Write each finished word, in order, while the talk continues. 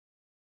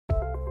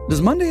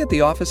Does Monday at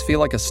the office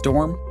feel like a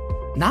storm?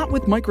 Not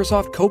with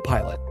Microsoft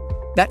Copilot.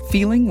 That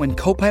feeling when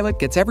Copilot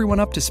gets everyone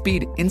up to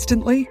speed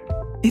instantly?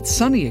 It's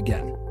sunny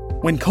again.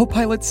 When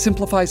Copilot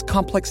simplifies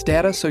complex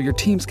data so your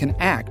teams can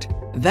act,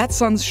 that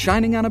sun's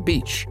shining on a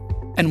beach.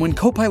 And when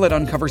Copilot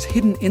uncovers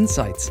hidden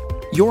insights,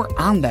 you're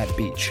on that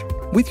beach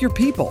with your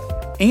people,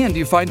 and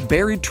you find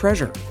buried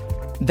treasure.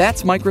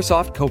 That's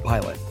Microsoft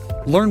Copilot.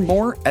 Learn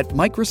more at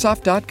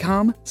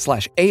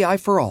Microsoft.com/AI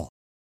for all.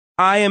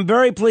 I am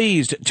very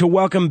pleased to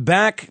welcome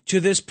back to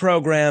this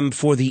program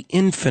for the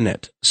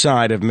infinite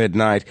side of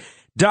midnight,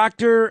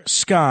 Dr.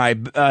 Sky.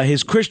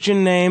 His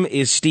Christian name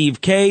is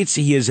Steve Cates.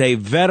 He is a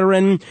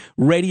veteran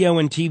radio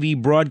and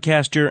TV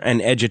broadcaster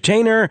and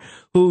edutainer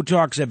who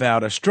talks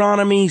about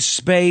astronomy,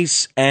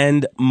 space,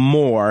 and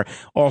more.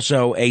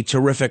 Also a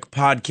terrific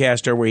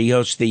podcaster where he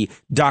hosts the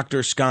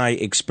Dr. Sky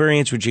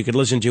Experience, which you can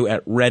listen to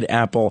at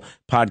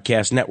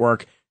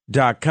redapplepodcastnetwork.com.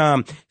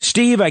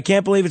 Steve, I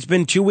can't believe it's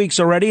been 2 weeks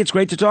already. It's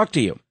great to talk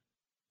to you.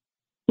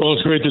 Well,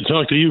 it's great to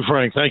talk to you,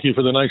 Frank. Thank you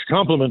for the nice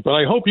compliment. But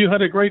I hope you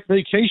had a great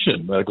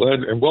vacation. Glad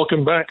and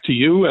welcome back to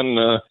you,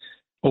 and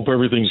hope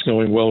everything's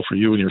going well for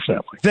you and your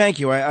family. Thank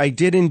you. I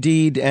did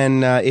indeed,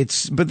 and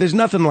but there's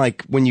nothing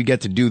like when you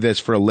get to do this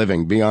for a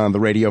living, be on the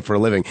radio for a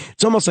living.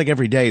 It's almost like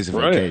every day is a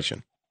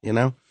vacation, you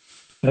know?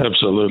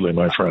 Absolutely,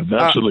 my friend.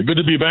 Absolutely. Good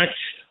to be back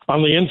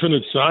on the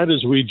infinite side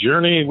as we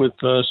journey with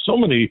so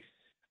many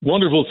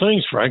wonderful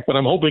things, Frank, but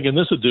I'm hoping in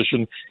this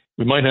edition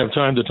we might have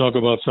time to talk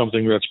about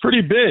something that's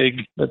pretty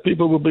big that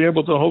people will be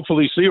able to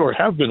hopefully see or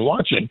have been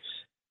watching.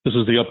 This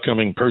is the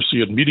upcoming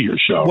Perseid meteor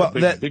shower. Well,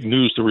 big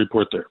news to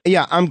report there.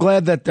 Yeah, I'm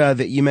glad that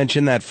that you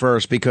mentioned that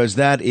first, because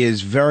that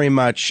is very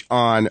much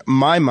on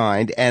my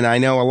mind, and I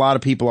know a lot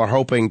of people are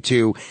hoping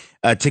to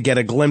get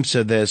a glimpse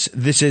of this.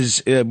 This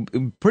is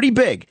pretty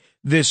big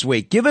this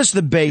week. Give us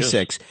the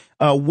basics.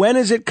 Yes. When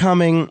is it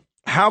coming?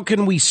 How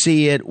can we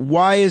see it?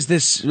 Why is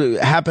this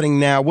happening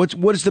now?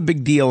 What is the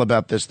big deal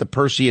about this, the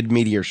Perseid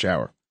meteor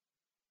shower?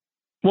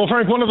 Well,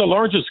 Frank, one of the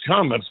largest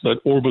comets that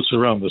orbits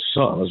around the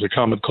sun is a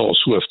comet called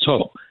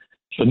Swift-Tuttle.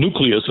 The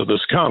nucleus of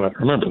this comet,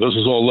 remember, this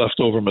is all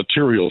leftover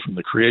material from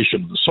the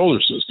creation of the solar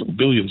system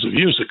billions of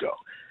years ago.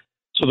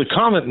 So the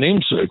comet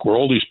namesake, where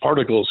all these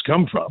particles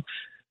come from,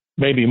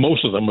 maybe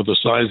most of them are the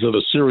size of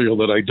a cereal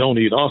that I don't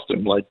eat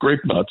often, like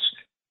grape nuts.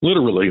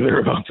 Literally,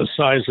 they're about the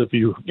size if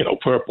you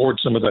poured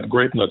some of that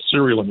grape nut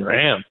cereal in your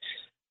hand.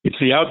 It's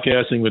the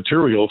outgassing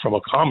material from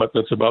a comet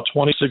that's about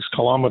 26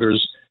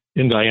 kilometers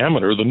in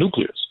diameter, the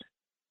nucleus.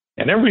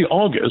 And every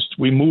August,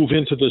 we move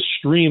into this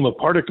stream of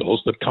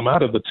particles that come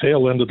out of the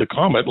tail end of the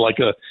comet like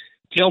a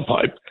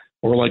tailpipe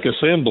or like a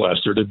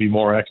sandblaster, to be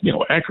more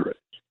accurate.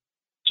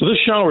 So this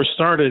shower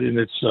started in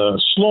its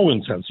slow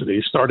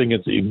intensity, starting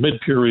at the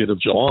mid-period of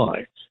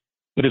July,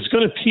 but it's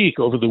going to peak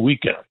over the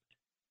weekend.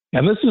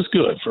 And this is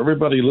good for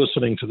everybody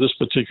listening to this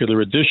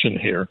particular edition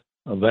here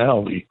of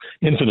the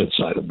infinite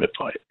side of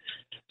midnight.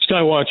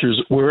 Sky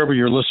watchers, wherever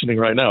you're listening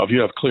right now, if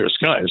you have clear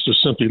skies,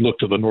 just simply look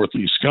to the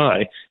northeast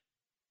sky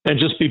and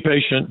just be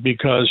patient,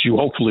 because you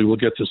hopefully will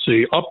get to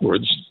see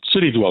upwards.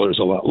 City dwellers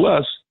a lot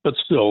less, but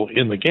still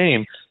in the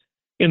game.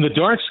 In the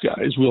dark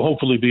skies, we'll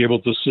hopefully be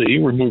able to see,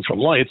 removed from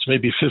lights,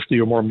 maybe 50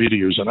 or more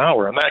meteors an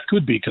hour, and that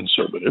could be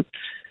conservative.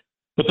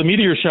 But the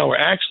meteor shower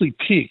actually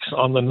peaks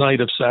on the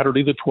night of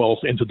Saturday the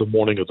 12th into the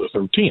morning of the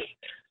 13th.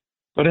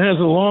 But it has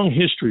a long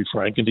history,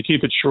 Frank, and to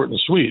keep it short and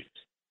sweet,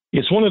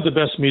 it's one of the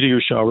best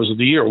meteor showers of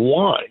the year.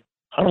 Why?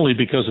 Not only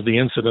because of the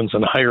incidence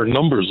and higher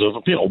numbers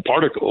of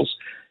particles,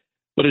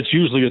 but it's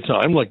usually a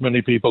time, like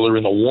many people are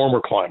in a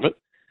warmer climate.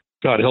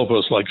 God help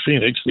us, like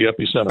Phoenix, the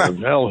epicenter of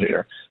hell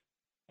here.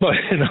 But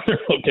in other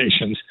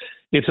locations,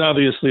 it's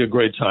obviously a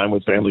great time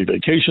with family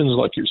vacations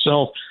like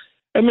yourself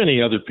and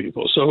many other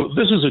people. So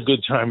this is a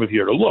good time of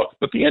year to look.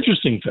 But the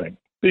interesting thing,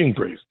 being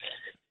brief,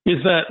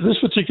 is that this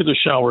particular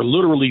shower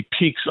literally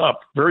peaks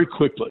up very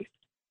quickly.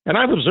 And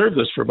I've observed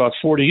this for about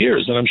 40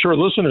 years, and I'm sure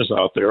listeners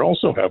out there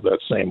also have that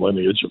same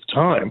lineage of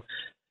time.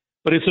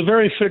 But it's a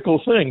very fickle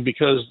thing,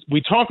 because we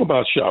talk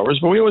about showers,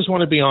 but we always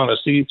want to be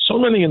honest. So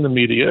many in the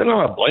media, and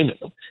I'm not blaming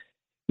them,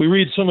 we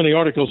read so many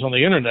articles on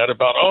the internet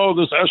about,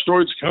 this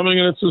asteroid's coming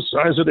and it's the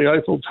size of the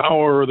Eiffel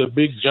Tower or the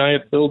big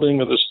giant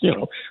building of this,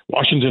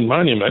 Washington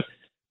Monument,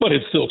 but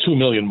it's still 2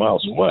 million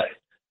miles away.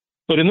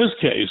 But in this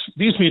case,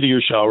 these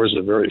meteor showers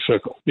are very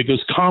fickle,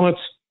 because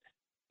comets,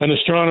 an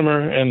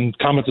astronomer and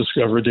comet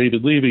discoverer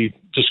David Levy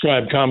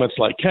described comets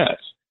like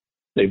cats.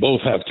 They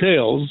both have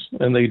tails,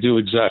 and they do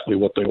exactly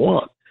what they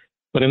want.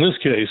 But in this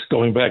case,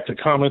 going back to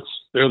comets,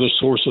 they're the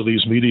source of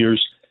these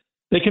meteors.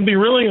 They can be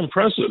really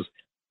impressive.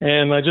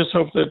 And I just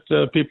hope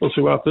that people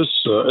throughout this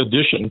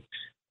edition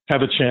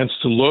have a chance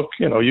to look.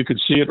 You could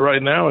see it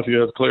right now if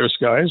you have clear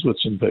skies with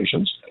some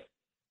patience.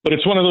 But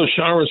it's one of those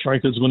showers,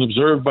 Frank, that's been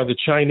observed by the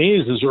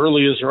Chinese as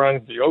early as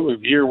around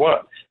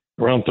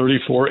around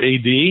 34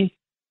 AD.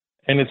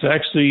 And it's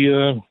actually,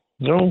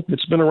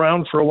 it's been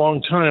around for a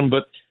long time.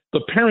 But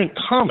the parent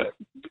comet,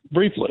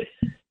 briefly,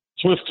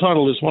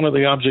 Swift-Tuttle, is one of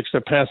the objects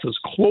that passes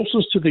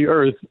closest to the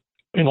Earth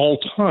in all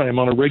time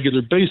on a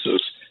regular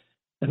basis.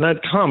 And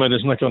that comet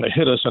is not going to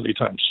hit us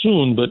anytime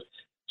soon, but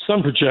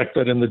some project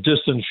that in the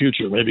distant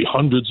future, maybe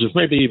hundreds of,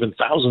 maybe even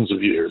thousands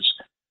of years,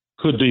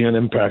 could be an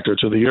impactor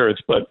to the Earth.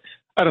 But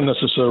I don't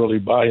necessarily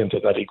buy into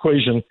that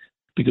equation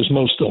because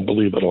most don't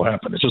believe it'll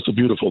happen. It's just a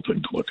beautiful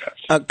thing to look at.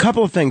 A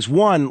couple of things.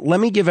 One, let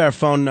me give our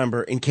phone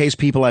number in case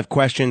people have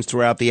questions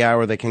throughout the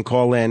hour. They can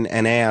call in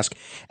and ask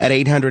at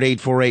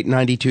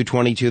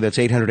 800-848-9222. That's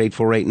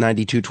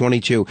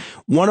 800-848-9222.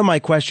 One of my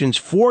questions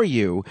for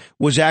you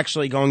was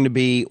actually going to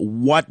be,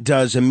 what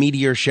does a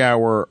meteor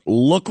shower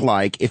look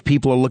like if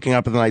people are looking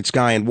up at the night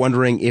sky and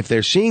wondering if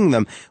they're seeing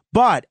them?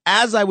 But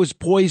as I was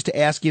poised to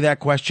ask you that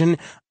question,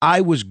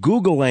 I was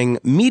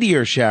Googling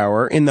meteor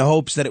shower in the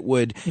hopes that it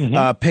would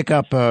pick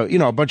up,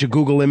 a bunch of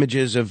Google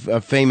images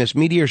of famous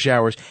meteor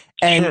showers.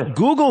 And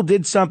Google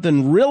did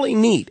something really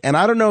neat. And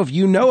I don't know if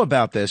you know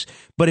about this,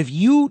 but if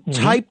you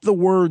type the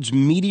words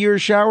meteor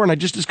shower, and I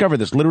just discovered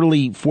this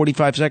literally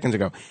 45 seconds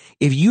ago,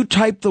 if you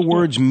type the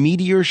words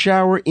meteor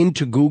shower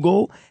into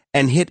Google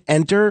and hit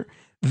enter,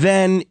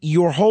 then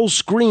your whole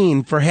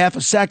screen for half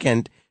a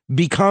second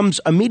becomes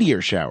a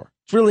meteor shower.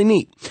 It's really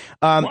neat.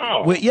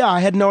 Wow. Yeah,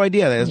 I had no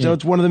idea. So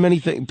it's one of the many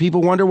things.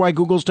 People wonder why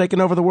Google's taken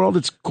over the world.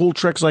 It's cool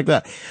tricks like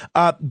that.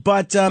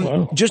 But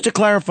just to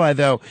clarify,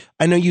 though,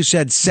 I know you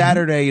said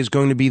Saturday is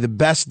going to be the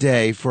best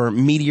day for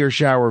meteor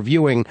shower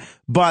viewing,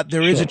 but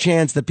there is a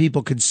chance that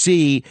people could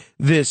see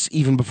this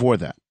even before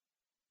that.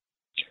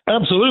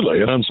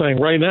 Absolutely. And I'm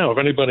saying right now, if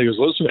anybody is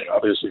listening,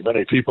 obviously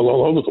many people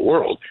all over the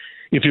world,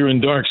 if you're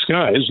in dark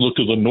skies, look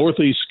to the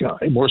northeast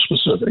sky, more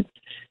specific.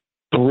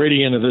 The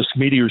radiant of this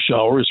meteor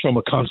shower is from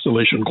a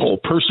constellation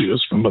called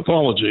Perseus from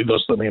mythology,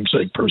 thus the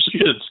namesake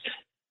Perseus.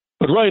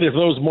 But right, if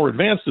those more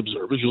advanced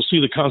observers, you'll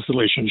see the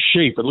constellation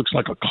shape. It looks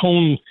like a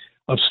cone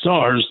of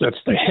stars.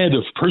 That's the head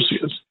of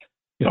Perseus.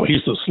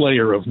 He's the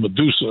slayer of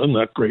Medusa in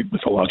that great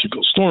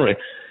mythological story.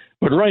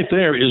 But right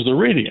there is the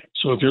radiant.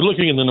 So if you're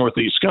looking in the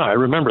northeast sky,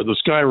 remember the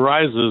sky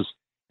rises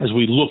as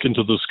we look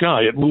into the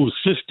sky. It moves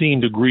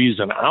 15 degrees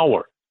an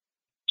hour.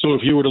 So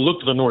if you were to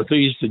look to the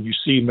northeast and you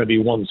see maybe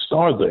one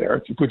star there,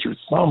 if you put your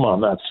thumb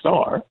on that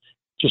star,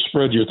 just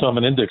spread your thumb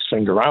and index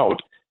finger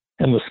out,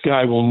 and the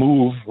sky will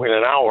move in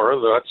an hour.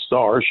 That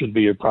star should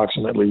be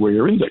approximately where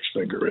your index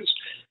finger is.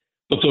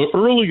 But the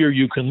earlier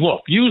you can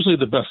look, usually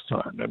the best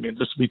time,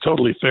 just to be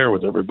totally fair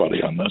with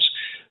everybody on this,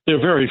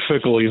 they're very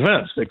fickle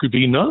events. There could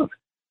be none.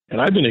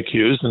 And I've been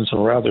accused in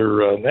some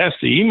rather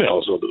nasty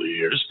emails over the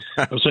years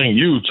of saying,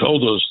 you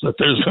told us that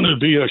there's going to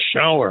be a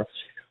shower.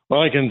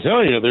 Well, I can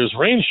tell you there's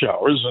rain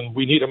showers, and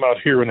we need them out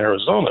here in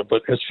Arizona.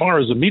 But as far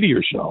as a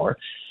meteor shower,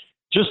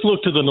 just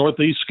look to the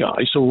northeast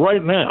sky. So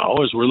right now,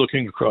 as we're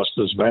looking across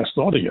this vast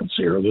audience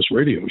here of this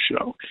radio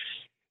show,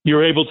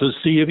 you're able to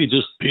see, if you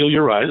just peel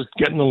your eyes,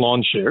 get in the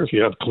lawn chair. If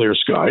you have clear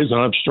skies,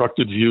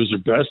 unobstructed views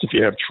are best. If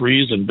you have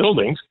trees and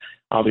buildings,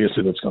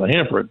 obviously that's going to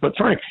hamper it. But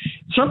Frank,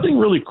 something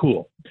really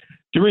cool.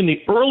 During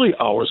the early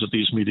hours of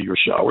these meteor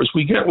showers,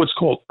 we get what's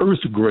called earth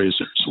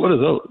grazers. What are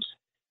those?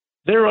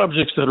 They're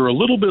objects that are a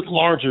little bit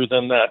larger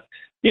than that,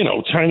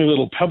 tiny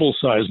little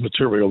pebble-sized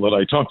material that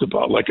I talked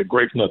about, like a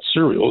grape nut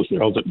cereal if you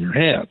held it in your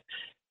hand.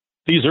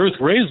 These earth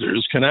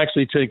grazers can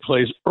actually take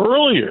place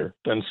earlier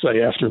than,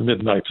 say, after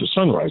midnight to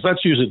sunrise.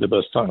 That's usually the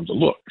best time to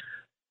look.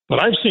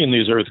 But I've seen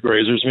these earth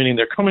grazers, meaning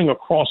they're coming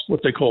across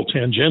what they call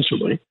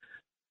tangentially.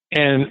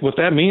 And what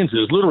that means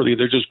is literally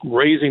they're just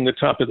grazing the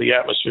top of the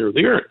atmosphere of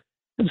the Earth.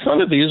 And some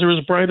of these are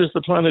as bright as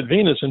the planet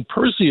Venus, and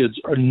Perseids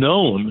are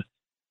known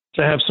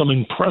to have some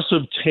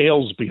impressive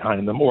tails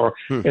behind them, or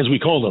as we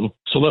call them,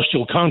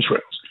 celestial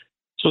contrails.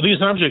 So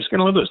these objects, they're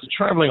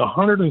traveling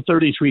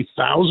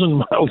 133,000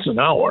 miles an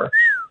hour,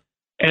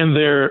 and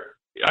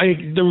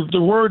the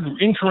word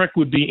incorrect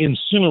would be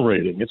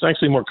incinerating. It's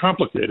actually more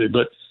complicated,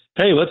 but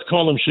hey, let's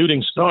call them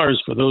shooting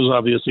stars for those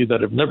obviously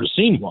that have never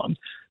seen one.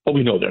 But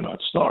we know they're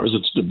not stars,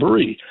 it's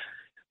debris.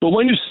 But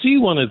when you see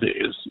one of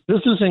these,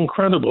 this is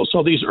incredible.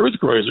 So these earth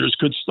grazers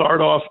could start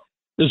off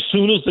as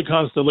soon as the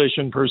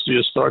constellation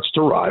Perseus starts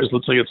to rise.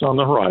 Let's say it's on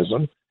the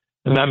horizon,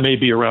 and that may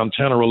be around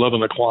 10 or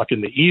 11 o'clock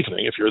in the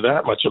evening if you're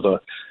that much of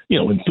a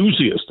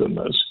enthusiast in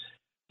this.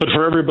 But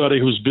for everybody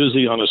who's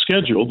busy on a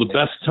schedule, the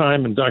best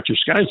time, in Dr.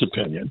 Sky's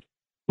opinion,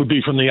 would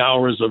be from the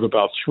hours of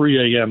about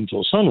 3 a.m.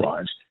 till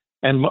sunrise.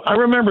 And I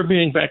remember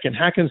being back in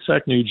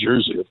Hackensack, New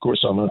Jersey. Of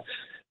course, I'm a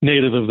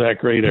native of that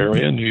great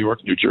area, New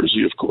York, New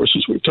Jersey, of course,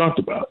 as we've talked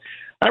about.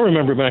 I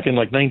remember back in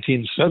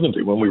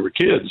 1970 when we were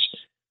kids,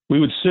 we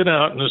would sit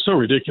out, and it was so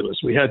ridiculous.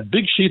 We had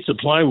big sheets of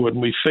plywood,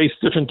 and we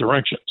faced different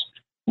directions.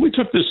 We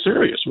took this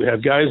serious. We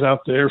had guys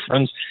out there,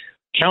 friends,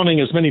 counting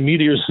as many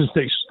meteors as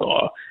they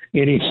saw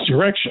in each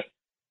direction.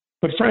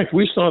 But, Frank,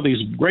 we saw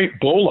these great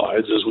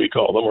bolides, as we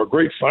call them, or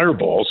great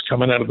fireballs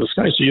coming out of the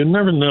sky, so you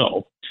never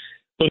know.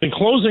 But in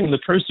closing the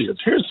Perseids,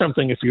 here's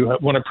something if you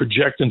want to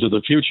project into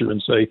the future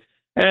and say,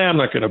 I'm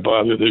not going to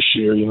bother this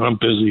year, I'm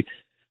busy.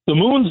 The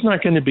moon's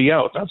not going to be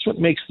out. That's what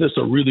makes this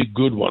a really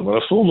good one. When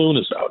a full moon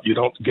is out, you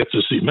don't get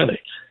to see many.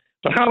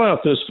 But how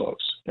about this,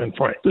 folks? And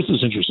Frank, this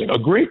is interesting. A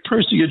great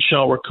Perseid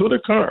shower could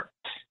occur.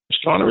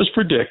 Astronomers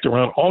predict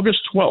around August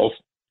 12th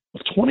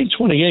of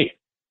 2028,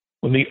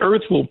 when the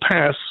Earth will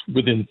pass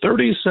within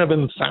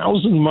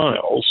 37,000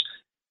 miles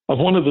of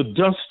one of the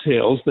dust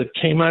tails that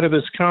came out of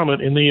this comet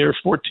in the year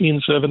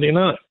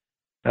 1479.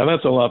 Now,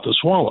 that's a lot to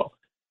swallow.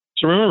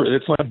 So remember,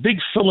 it's like big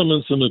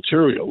filaments of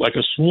material, like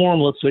a swarm,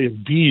 let's say,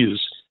 of bees.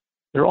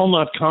 They're all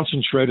not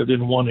concentrated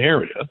in one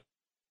area.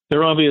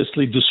 They're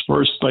obviously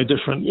dispersed by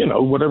different,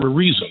 whatever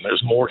reason.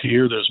 There's more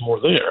here, there's more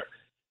there.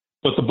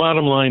 But the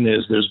bottom line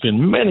is there's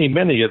been many,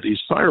 many of these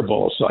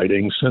fireball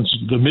sightings since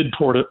the mid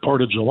part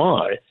of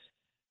July.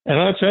 And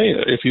I'll tell you,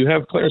 if you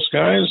have clear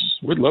skies,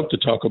 we'd love to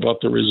talk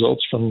about the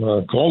results from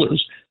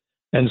callers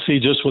and see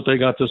just what they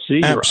got to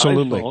see.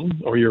 Absolutely. Your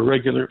iPhone or your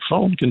regular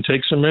phone can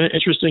take some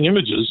interesting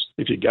images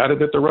if you got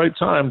it at the right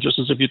time, just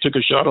as if you took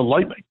a shot of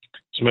lightning.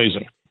 It's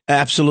amazing.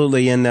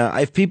 Absolutely. And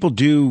if people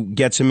do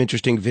get some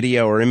interesting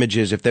video or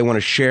images, if they want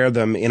to share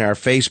them in our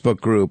Facebook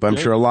group, I'm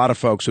sure a lot of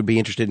folks would be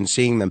interested in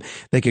seeing them.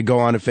 They could go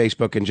on to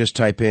Facebook and just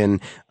type in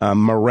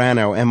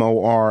Morano,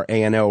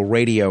 Morano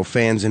radio,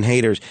 fans and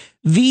haters.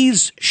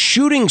 These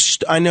shooting,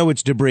 I know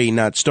it's debris,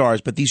 not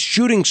stars, but these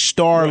shooting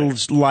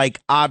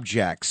stars-like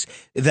objects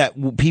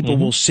that people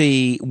will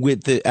see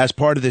as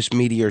part of this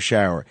meteor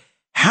shower.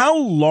 How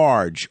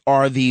large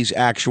are these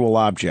actual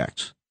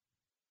objects?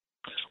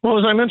 Well,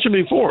 as I mentioned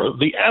before,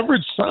 the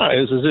average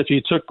size is if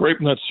you took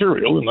grape nut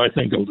cereal, and I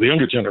think the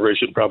younger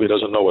generation probably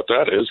doesn't know what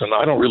that is, and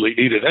I don't really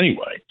eat it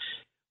anyway.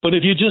 But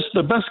if you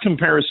the best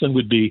comparison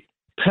would be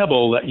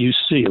pebble that you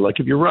see, like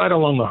if you ride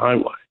along the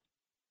highway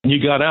and you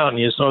got out and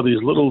you saw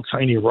these little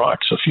tiny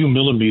rocks, a few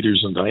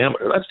millimeters in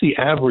diameter, that's the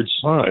average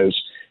size.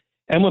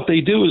 And what they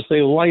do is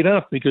they light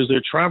up because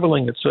they're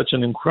traveling at such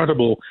an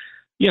incredible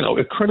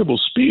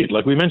speed.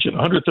 Like we mentioned,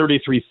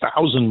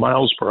 133,000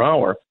 miles per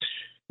hour.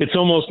 It's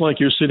almost like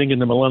you're sitting in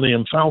the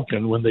Millennium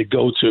Falcon when they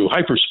go to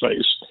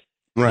hyperspace.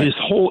 Right. This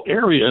whole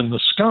area in the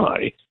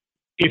sky,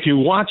 if you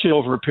watch it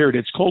over a period,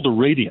 it's called a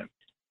radiant.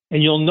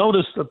 And you'll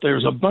notice that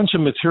there's a bunch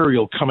of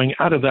material coming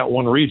out of that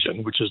one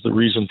region, which is the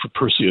reason for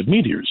Perseid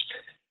meteors.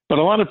 But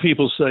a lot of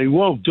people say,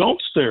 whoa,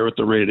 don't stare at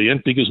the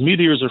radiant because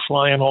meteors are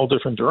flying all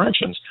different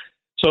directions.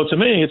 So to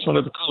me, it's one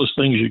of the coolest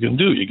things you can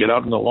do. You get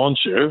out in the lawn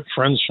chair,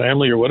 friends,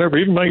 family, or whatever,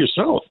 even by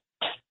yourself,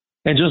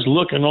 and just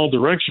look in all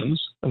directions.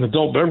 An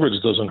adult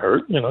beverage doesn't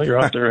hurt. You're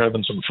out there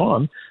having some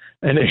fun.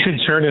 And it can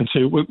turn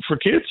into, for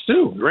kids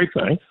too, great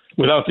thing,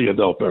 without the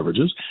adult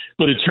beverages.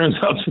 But it turns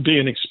out to be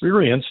an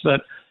experience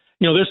that,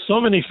 there's so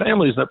many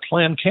families that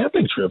plan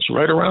camping trips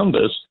right around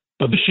this.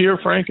 But this year,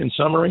 Frank, in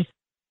summary,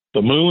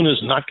 the moon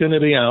is not going to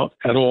be out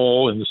at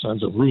all in the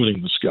sense of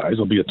ruining the skies.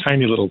 There'll be a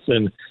tiny little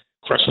thin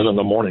crescent in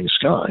the morning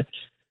sky.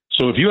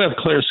 So if you have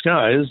clear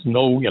skies,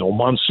 no,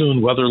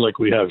 monsoon weather like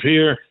we have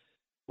here,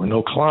 or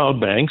no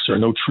cloud banks or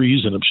no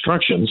trees and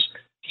obstructions,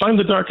 find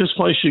the darkest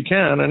place you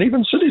can, and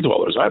even city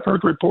dwellers. I've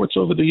heard reports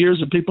over the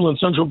years of people in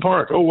Central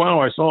Park. Oh, wow,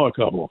 I saw a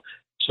couple.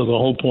 So the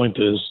whole point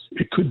is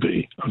it could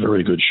be a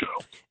very good show.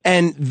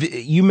 And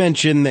you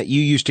mentioned that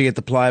you used to get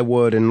the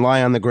plywood and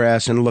lie on the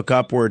grass and look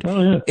upward.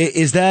 Oh, yeah.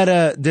 Is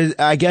that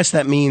I guess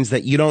that means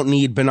that you don't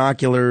need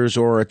binoculars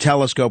or a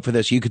telescope for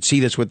this. You could see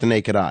this with the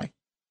naked eye.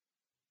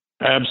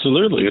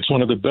 Absolutely. It's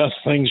one of the best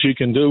things you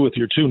can do with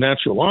your two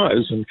natural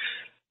eyes. And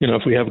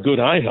if we have good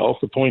eye health,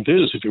 the point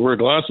is, if you wear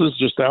glasses,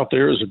 just out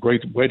there is a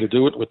great way to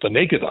do it with the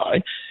naked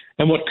eye.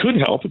 And what could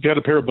help, if you had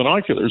a pair of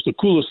binoculars, the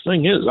coolest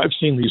thing is I've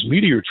seen these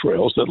meteor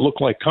trails that look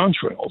like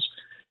contrails.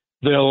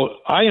 They'll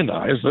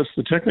ionize, that's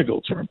the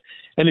technical term.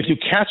 And if you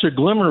catch a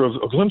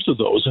glimpse of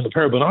those in a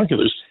pair of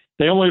binoculars,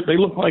 they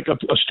look like a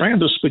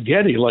strand of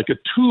spaghetti, like a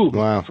tube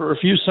for a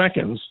few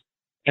seconds.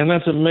 And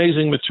that's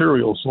amazing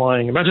material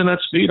flying. Imagine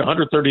that speed,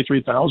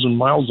 133,000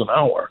 miles an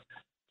hour.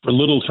 For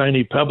little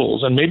tiny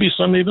pebbles, and maybe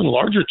some even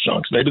larger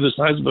chunks, maybe the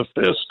size of a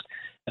fist,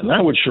 and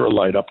that would sure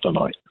light up the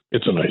night.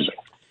 It's amazing.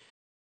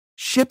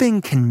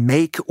 Shipping can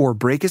make or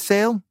break a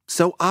sale,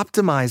 so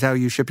optimize how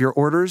you ship your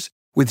orders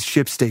with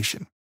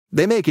ShipStation.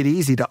 They make it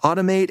easy to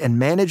automate and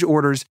manage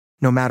orders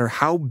no matter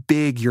how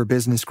big your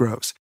business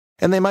grows,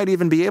 and they might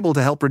even be able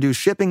to help reduce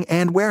shipping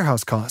and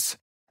warehouse costs.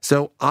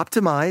 So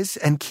optimize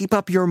and keep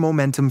up your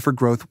momentum for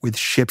growth with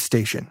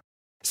ShipStation.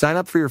 Sign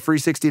up for your free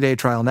 60-day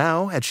trial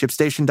now at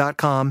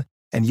ShipStation.com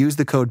and use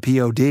the code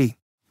POD.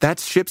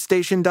 That's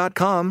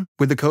ShipStation.com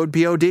with the code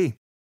POD.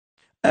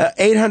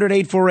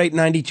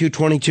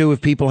 800-848-9222 if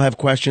people have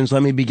questions.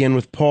 Let me begin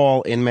with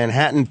Paul in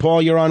Manhattan.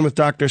 Paul, you're on with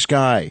Dr.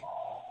 Sky.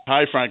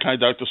 Hi, Frank. Hi,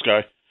 Dr.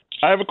 Sky.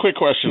 I have a quick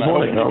question. Good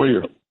morning. How are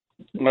you?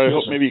 I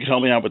hope maybe you can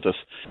help me out with this.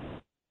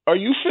 Are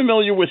you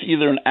familiar with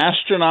either an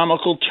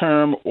astronomical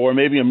term or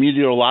maybe a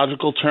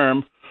meteorological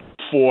term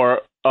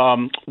for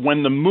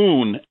when the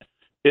moon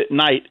at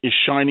night is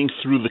shining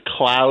through the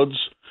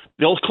clouds?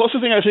 The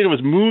closest thing I think of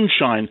is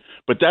moonshine,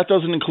 but that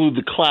doesn't include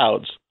the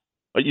clouds.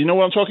 You know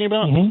what I'm talking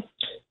about? Mm-hmm.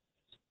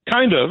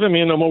 Kind of. I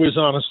mean, I'm always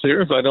honest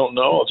here. If I don't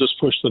know, I'll just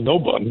push the no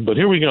button. But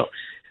here we go.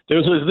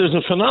 There's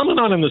a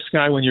phenomenon in the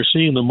sky when you're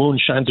seeing the moon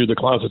shine through the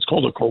clouds. It's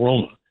called a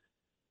corona.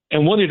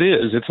 And what it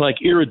is, it's like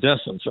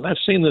iridescence. And I've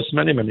seen this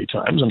many, many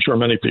times. I'm sure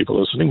many people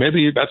listening,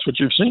 maybe that's what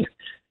you've seen.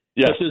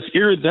 Yes. But this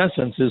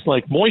iridescence is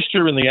like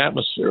moisture in the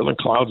atmosphere. The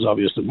clouds,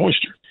 obviously,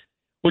 moisture.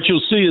 what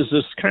you'll see is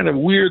this kind of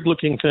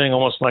weird-looking thing,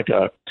 almost like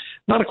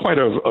not quite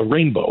a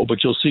rainbow,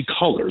 but you'll see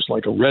colors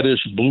like a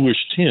reddish, bluish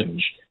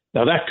tinge.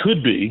 Now, that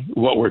could be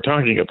what we're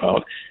talking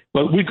about,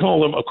 but we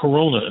call them a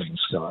corona in the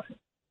sky.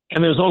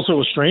 And there's also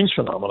a strange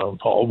phenomenon,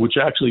 Paul, which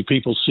actually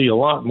people see a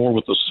lot more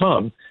with the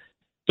sun.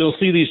 They'll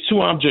see these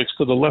two objects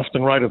to the left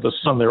and right of the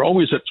sun. They're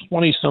always at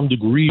 20-some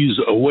degrees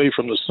away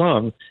from the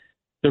sun.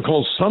 They're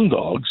called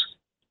sundogs.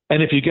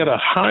 And if you get a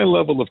high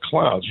level of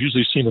clouds,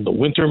 usually seen in the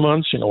winter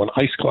months, when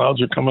ice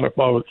clouds are coming up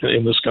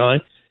in the sky,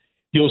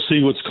 you'll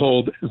see what's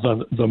called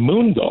the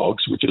moon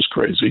dogs, which is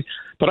crazy.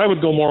 But I would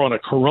go more on a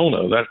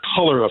corona, that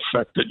color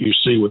effect that you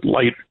see with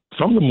light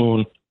from the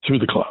moon through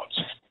the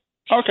clouds.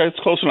 Okay, it's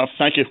close enough.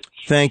 Thank you.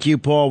 Thank you,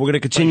 Paul. We're going to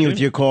continue with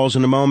your calls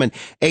in a moment.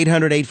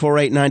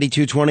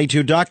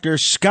 800-848-9222. Dr.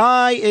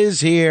 Sky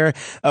is here.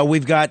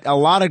 We've got a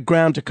lot of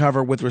ground to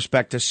cover with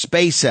respect to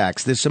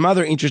SpaceX. There's some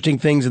other interesting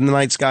things in the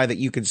night sky that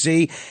you can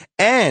see.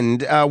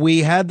 And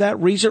we had that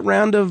recent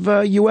round of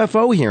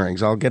UFO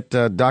hearings. I'll get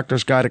Dr.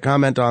 Sky to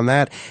comment on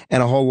that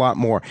and a whole lot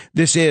more.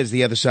 This is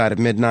The Other Side of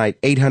Midnight.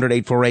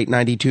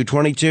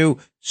 800-848-9222.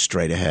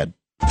 Straight ahead.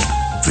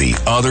 The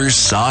Other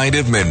Side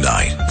of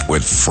Midnight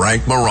with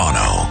Frank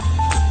Morano.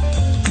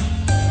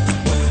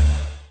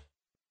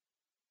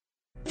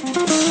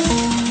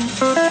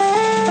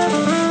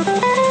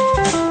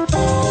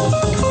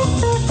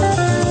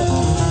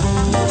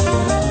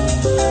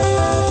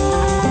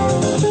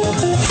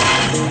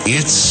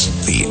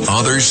 It's The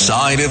Other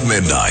Side of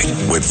Midnight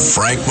with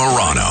Frank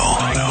Morano.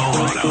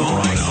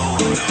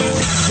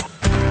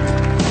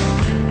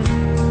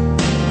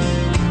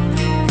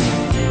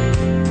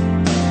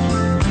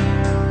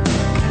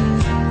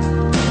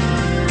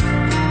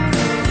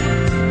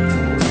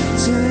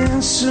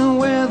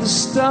 Where the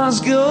stars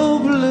go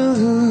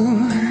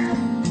blue,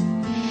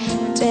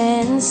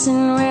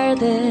 dancing where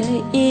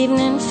the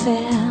evening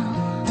fell,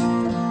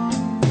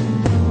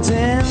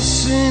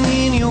 dancing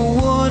in your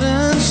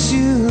wooden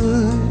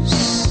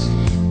shoes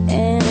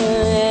and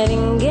a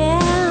wedding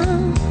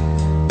gown,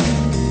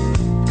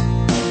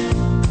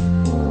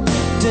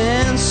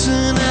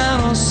 dancing out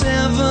on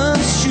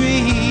 7th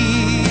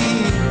Street,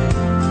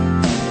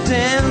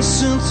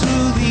 dancing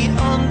through the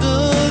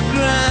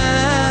underground.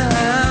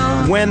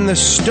 When the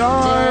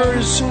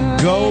stars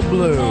go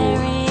blue.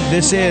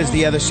 This is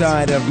The Other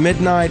Side of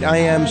Midnight. I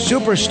am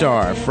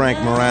superstar Frank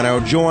Morano,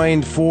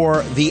 joined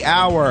for the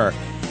hour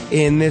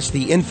in this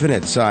The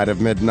Infinite Side of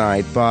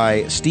Midnight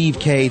by Steve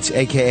Kates,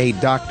 a.k.a.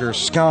 Dr.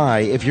 Sky.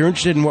 If you're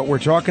interested in what we're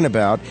talking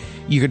about,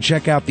 you can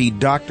check out the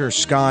Dr.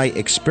 Sky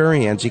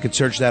Experience. You can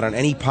search that on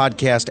any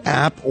podcast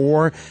app,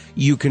 or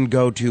you can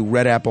go to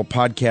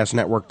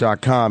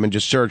redapplepodcastnetwork.com and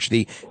just search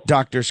the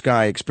Dr.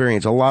 Sky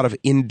Experience. A lot of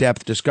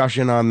in-depth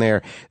discussion on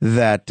there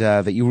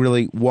that you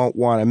really won't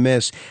want to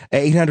miss.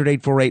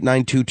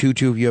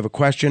 800-848-9222 if you have a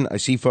question. I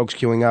see folks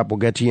queuing up. We'll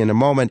get to you in a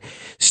moment.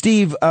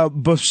 Steve,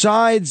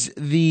 besides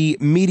the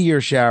meteor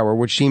shower,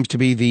 which seems to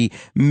be the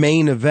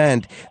main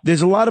event,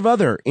 there's a lot of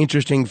other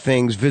interesting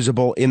things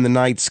visible in the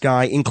night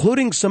sky,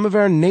 including some of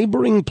our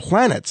neighboring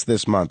planets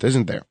this month,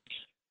 isn't there?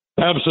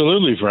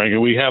 Absolutely, Frank.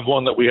 And we have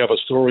one that we have a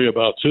story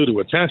about, too, to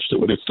attach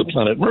to it. It's the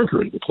planet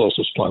Mercury, the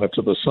closest planet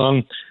to the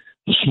sun,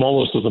 the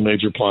smallest of the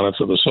major planets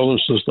of the solar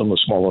system, the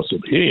smallest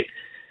of the 8.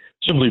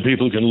 Simply,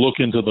 people can look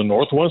into the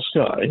northwest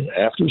sky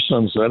after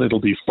sunset. It'll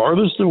be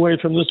farthest away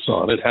from the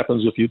sun. It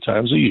happens a few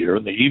times a year,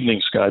 in the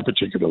evening sky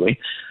particularly.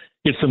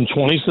 It's some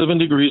 27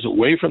 degrees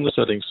away from the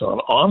setting sun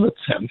on the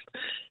 10th.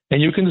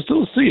 And you can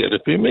still see it.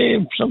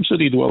 Some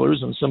city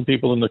dwellers and some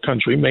people in the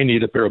country may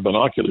need a pair of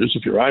binoculars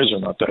if your eyes are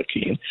not that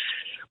keen.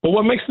 But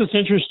what makes this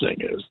interesting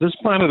is this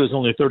planet is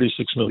only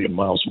 36 million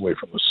miles away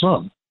from the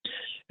sun.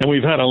 And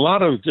we've had a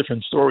lot of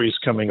different stories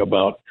coming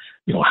about,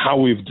 how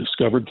we've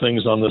discovered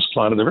things on this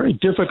planet. A very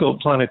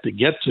difficult planet to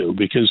get to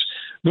because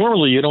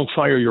normally you don't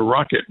fire your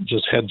rocket and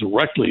just head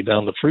directly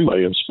down the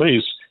freeway in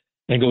space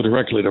and go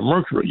directly to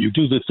Mercury. You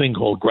do the thing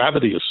called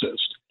gravity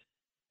assist.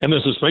 And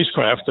there's a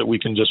spacecraft that we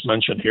can just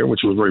mention here,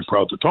 which we're very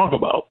proud to talk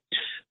about.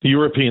 The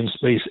European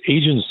Space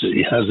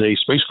Agency has a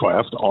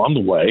spacecraft on the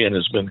way, and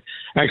there's been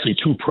actually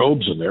 2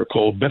 probes in there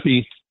called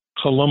Bepi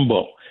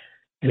Colombo.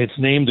 And it's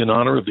named in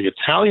honor of the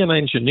Italian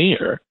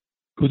engineer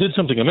who did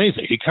something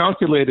amazing. He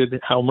calculated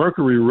how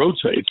Mercury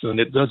rotates, and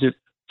it does it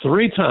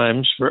 3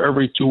 times for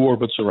every 2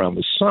 orbits around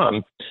the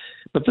sun.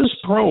 But this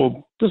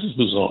probe, this is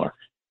bizarre.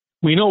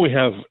 We know we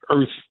have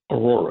Earth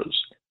auroras,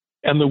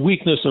 and the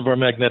weakness of our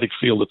magnetic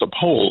field at the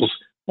poles,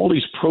 all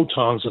these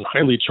protons and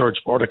highly charged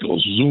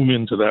particles zoom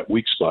into that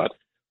weak spot,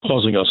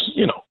 causing us,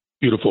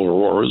 beautiful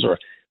auroras or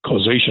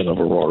causation of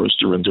auroras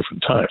during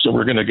different times. And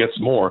we're going to get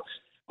more,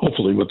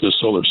 hopefully, with this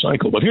solar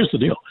cycle. But here's the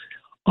deal.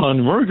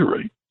 On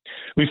Mercury,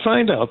 we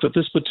find out that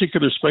this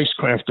particular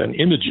spacecraft and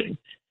imaging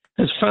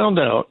has found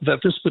out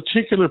that this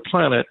particular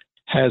planet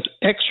has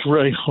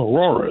X-ray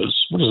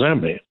auroras. What does that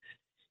mean?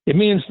 It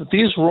means that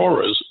these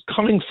auroras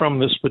coming from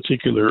this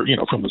particular,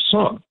 from the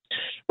sun,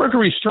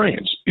 Mercury's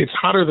strange. It's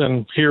hotter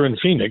than here in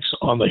Phoenix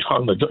on the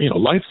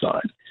light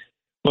side,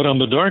 but on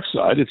the dark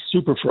side, it's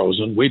super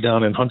frozen, way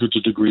down in hundreds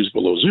of degrees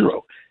below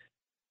zero.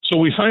 So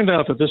we find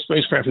out that this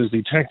spacecraft has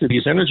detected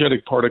these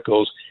energetic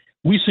particles.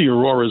 We see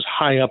auroras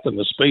high up in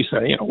the space,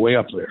 way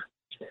up there.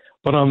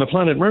 But on the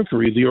planet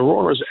Mercury, the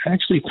auroras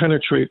actually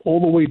penetrate all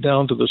the way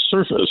down to the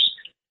surface.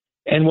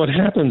 And what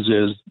happens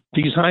is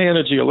these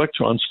high-energy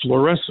electrons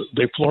fluoresce.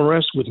 They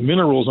fluoresce with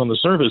minerals on the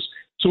surface.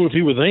 So if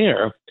you were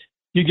there,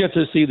 you get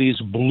to see these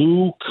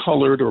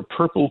blue-colored or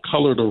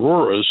purple-colored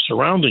auroras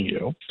surrounding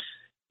you.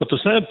 But the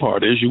sad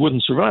part is you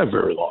wouldn't survive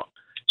very long.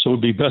 So it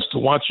would be best to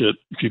watch it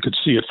if you could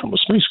see it from a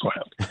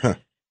spacecraft.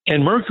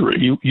 And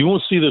Mercury, you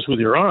won't see this with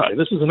your eye.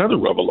 This is another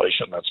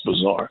revelation that's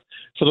bizarre.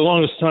 For the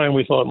longest time,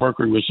 we thought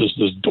Mercury was just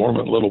this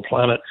dormant little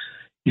planet.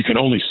 You can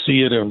only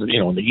see it in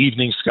the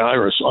evening sky,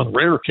 or on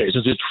rare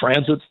occasions, it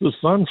transits the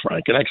sun,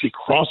 Frank. It actually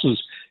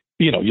crosses,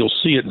 you'll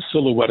see it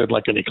silhouetted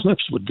like an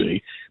eclipse would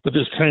be. But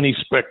this tiny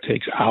speck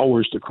takes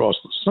hours to cross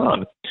the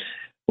sun.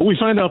 But we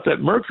find out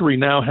that Mercury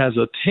now has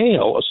a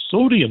tail, a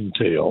sodium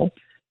tail,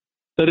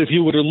 that if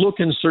you were to look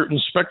in certain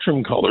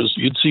spectrum colors,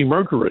 you'd see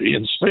Mercury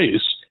in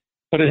space.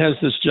 But it has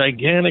this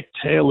gigantic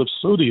tail of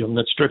sodium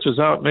that stretches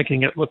out,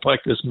 making it look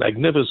like this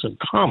magnificent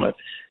comet.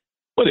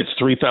 But it's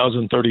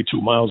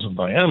 3,032 miles in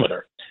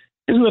diameter.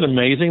 Isn't it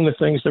amazing, the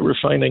things that we're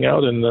finding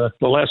out in the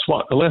last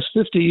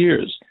 50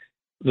 years?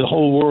 The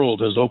whole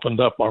world has opened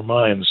up our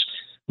minds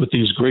with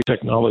these great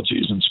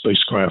technologies and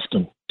spacecraft.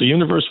 And the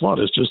universe,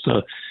 is just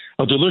a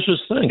delicious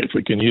thing, if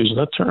we can use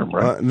that term,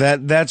 right?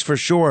 That's for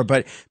sure.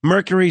 But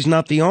Mercury's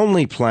not the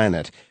only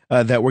planet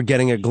that we're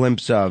getting a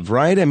glimpse of,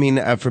 right? I mean,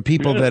 for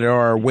people that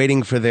are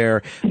waiting for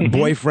their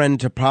boyfriend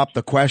to pop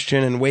the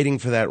question and waiting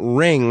for that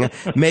ring,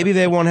 maybe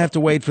they won't have to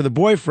wait for the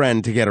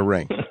boyfriend to get a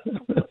ring.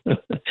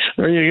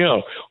 There you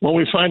go. Well,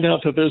 we find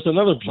out that there's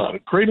another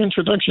planet. Great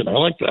introduction. I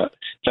like that.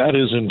 That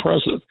is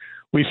impressive.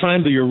 We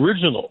find the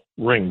original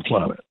ring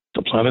planet,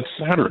 the planet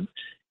Saturn,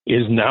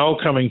 is now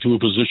coming to a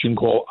position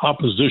called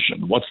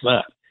opposition. What's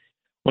that?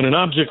 When an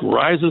object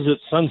rises at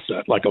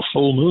sunset, like a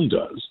full moon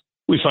does,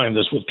 we find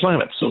this with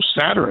planets. So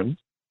Saturn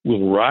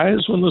will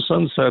rise when the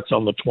sun sets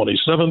on the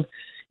 27th.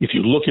 If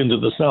you look into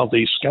the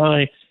southeast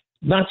sky,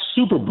 not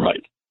super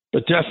bright,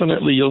 but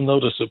definitely you'll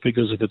notice it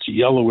because of its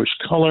yellowish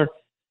color.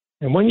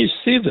 And when you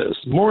see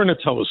this, more in a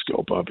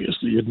telescope,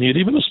 obviously, you'd need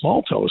even a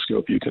small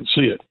telescope, you can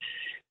see it.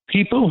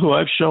 People who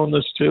I've shown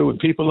this to and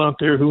people out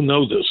there who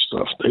know this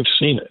stuff, they've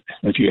seen it.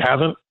 If you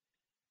haven't,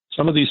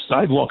 some of these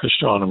sidewalk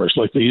astronomers,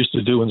 like they used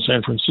to do in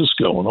San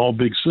Francisco and all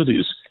big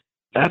cities,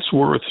 that's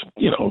worth,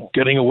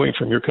 getting away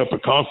from your cup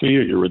of coffee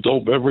or your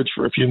adult beverage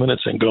for a few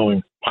minutes and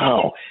going,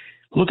 wow,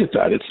 look at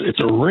that. It's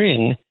a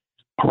ring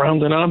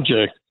around an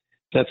object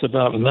that's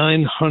about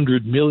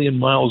 900 million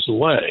miles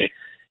away.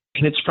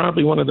 And it's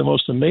probably one of the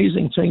most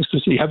amazing things to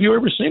see. Have you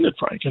ever seen it,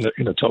 Frank, in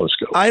a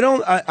telescope? I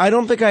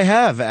don't think I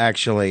have,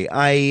 actually.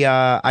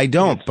 I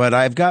don't, but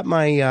I've got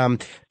my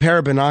pair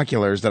of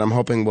binoculars that I'm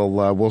hoping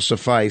will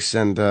suffice,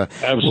 and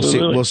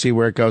we'll see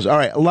where it goes. All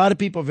right, a lot of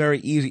people very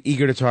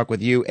eager to talk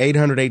with you.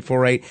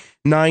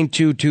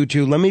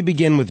 800-848-9222. Let me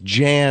begin with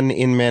Jan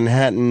in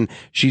Manhattan.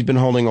 She's been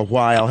holding a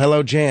while.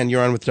 Hello, Jan.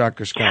 You're on with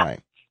Dr. Sky.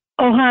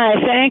 Oh, hi.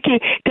 Thank you.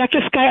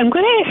 Dr. Sky, I'm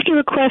going to ask you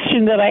a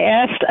question that I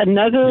asked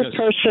another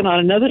person on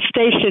another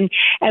station,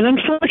 and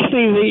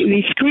unfortunately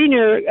the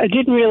screener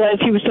didn't realize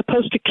he was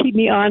supposed to keep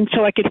me on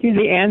so I could hear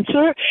the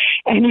answer,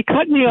 and he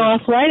cut me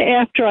off right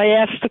after I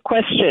asked the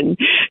question.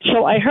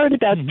 So I heard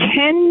about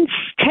 10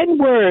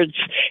 words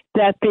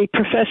that the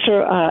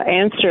professor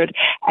answered,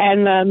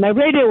 and my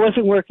radio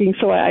wasn't working,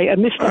 so I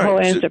missed the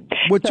whole answer.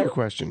 What's your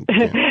question?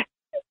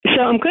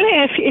 So I'm going to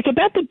ask you, it's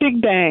about the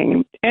Big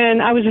Bang,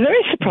 and I was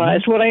very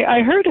surprised when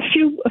I heard a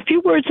few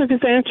words of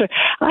his answer.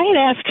 I had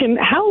asked him,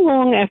 how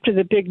long after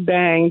the Big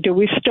Bang do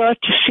we start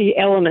to see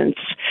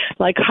elements,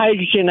 like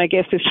hydrogen, I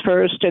guess, is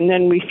first, and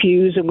then we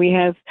fuse, and we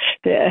have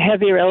the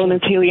heavier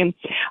elements, helium.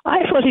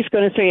 I thought he's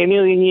going to say 1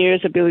 million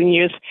years, 1 billion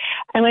years,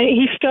 and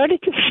he started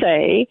to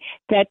say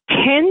that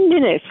 10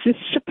 minutes, this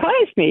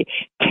surprised me,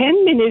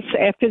 10 minutes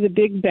after the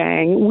Big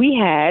Bang,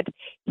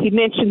 he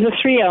mentioned the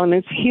 3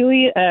 elements,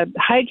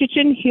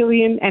 hydrogen,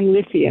 helium, and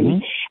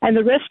lithium. And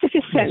the rest of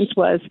his sentence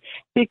was,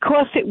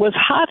 because it was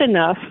hot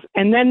enough,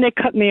 and then they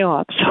cut me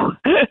off.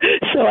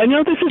 So I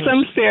know this is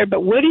unfair,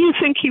 but what do you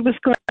think he was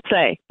going to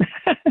say?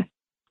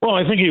 Well,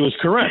 I think he was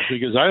correct,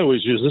 because I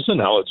always use this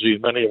analogy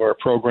in many of our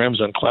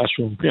programs and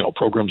classroom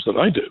programs that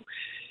I do.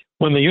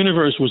 When the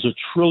universe was 1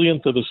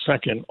 trillionth of a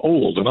second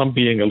old, and I'm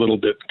being a little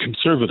bit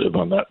conservative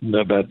on that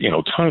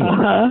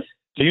timeline,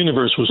 the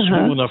universe was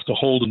small enough to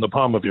hold in the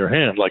palm of your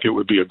hand like it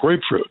would be a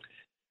grapefruit.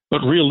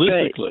 But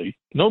realistically,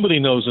 nobody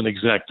knows an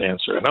exact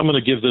answer, and I'm going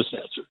to give this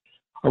answer.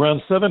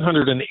 Around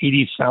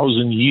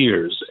 780,000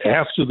 years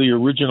after the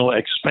original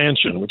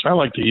expansion, which I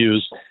like to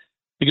use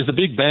because the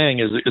Big Bang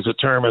is a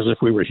term as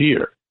if we were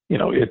here.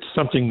 It's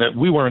something that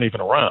we weren't even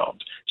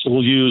around. So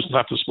we'll use,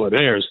 not to split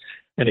hairs,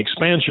 an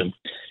expansion.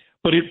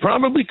 But it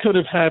probably could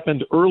have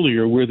happened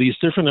earlier where these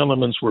different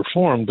elements were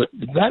formed. But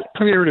that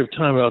period of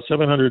time, about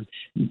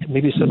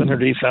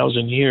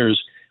 780,000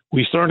 years,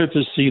 we started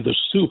to see the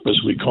soup,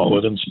 as we call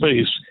it in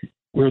space,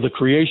 where the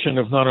creation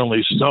of not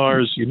only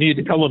stars, you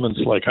need elements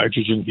like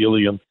hydrogen,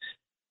 helium,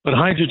 But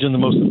hydrogen, the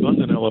most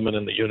abundant element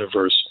in the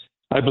universe,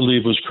 I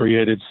believe was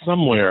created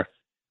somewhere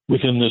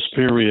within this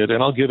period.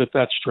 And I'll give it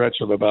that stretch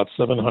of about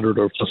 700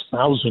 or plus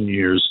 1,000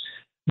 years,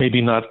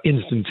 maybe not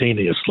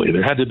instantaneously.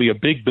 There had to be a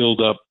big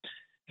buildup.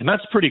 And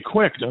that's pretty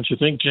quick, don't you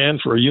think, Jan,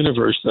 for a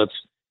universe that's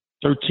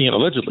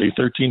allegedly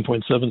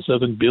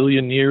 13.77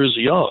 billion years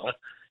young?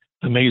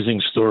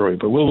 Amazing story.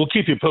 But we'll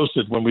keep you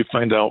posted when we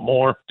find out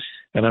more.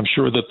 And I'm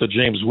sure that the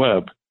James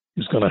Webb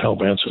is going to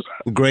help answer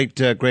that.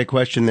 Great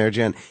question there,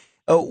 Jen.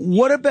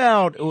 What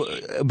about,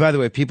 by the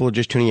way, people are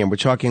just tuning in. We're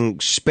talking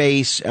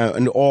space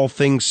and all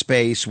things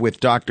space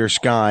with Dr.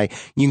 Sky.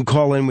 You can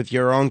call in with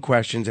your own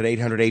questions at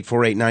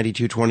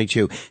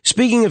 800-848-9222.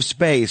 Speaking of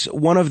space,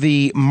 one of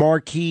the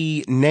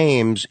marquee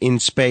names in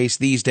space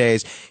these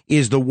days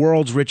is the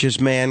world's richest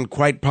man,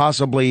 quite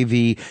possibly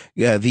the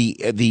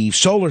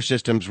solar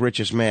system's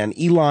richest man,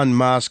 Elon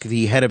Musk,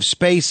 the head of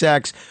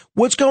SpaceX.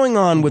 What's going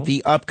on with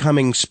the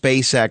upcoming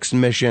SpaceX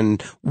mission?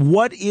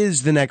 What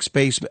is the next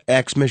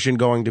SpaceX mission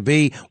going to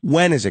be?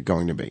 When is it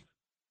going to be?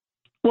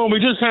 Well, we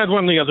just had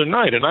one the other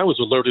night, and I was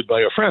alerted by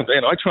a friend.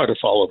 And I try to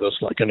follow this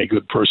like any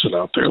good person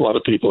out there. A lot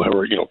of people who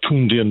are,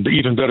 tuned in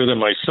even better than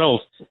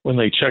myself when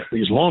they check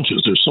these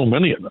launches. There's so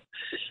many of them.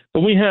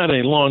 But we had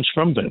a launch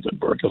from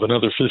Vandenberg of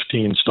another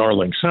 15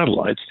 Starlink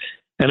satellites,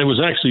 and it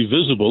was actually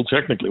visible.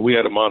 Technically, we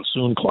had a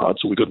monsoon cloud,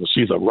 so we couldn't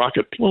see the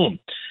rocket plume.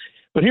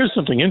 But here's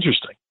something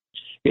interesting.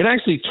 It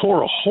actually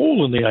tore a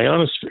hole in the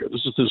ionosphere.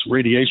 This is this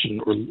radiation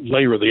or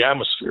layer of the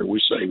atmosphere,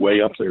 we say, way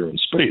up there in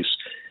space.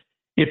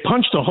 It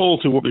punched a hole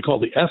through what we call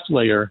the F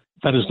layer,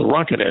 that is the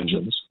rocket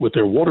engines with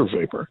their water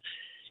vapor.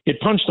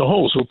 It punched a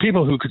hole. So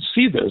people who could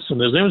see this, and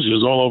there's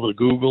images all over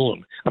Google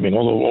and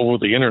all over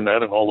the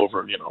internet and all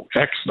over,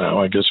 X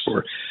now, I guess,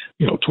 for,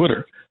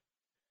 Twitter.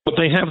 But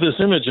they have this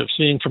image of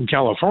seeing from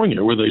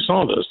California where they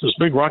saw this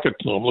big rocket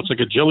plume, looks like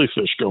a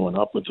jellyfish going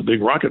up with the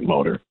big rocket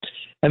motor.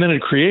 And then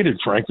it created,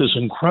 Frank, this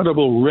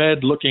incredible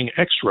red-looking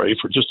X-ray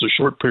for just a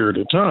short period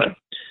of time.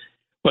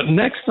 But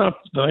next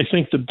up, I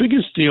think the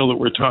biggest deal that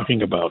we're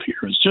talking about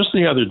here is just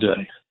the other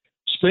day,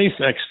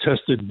 SpaceX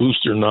tested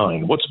Booster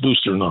 9. What's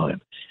Booster 9?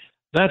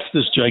 That's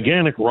this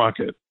gigantic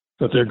rocket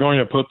that they're going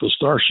to put the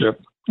Starship,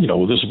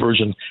 this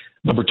version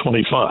number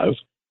 25.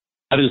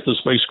 That is the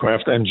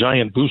spacecraft and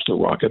giant booster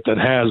rocket that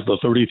has the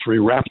 33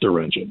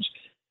 Raptor engines.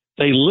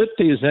 They lit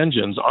these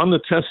engines on the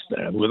test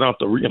stand without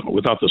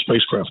the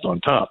spacecraft on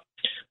top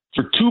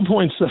for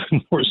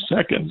 2.7 more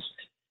seconds,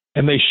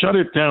 and they shut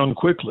it down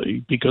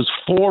quickly because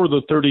 4 of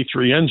the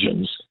 33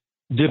 engines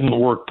didn't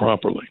work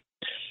properly.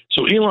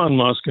 So Elon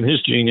Musk and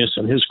his genius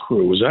and his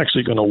crew is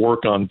actually going to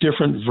work on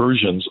different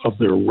versions of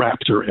their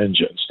Raptor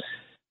engines.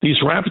 These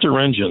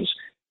Raptor engines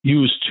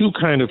use two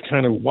kind of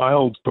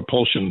wild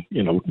propulsion,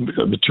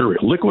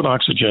 material, liquid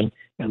oxygen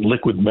and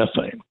liquid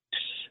methane.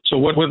 So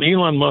what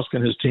Elon Musk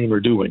and his team are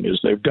doing is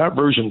they've got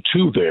version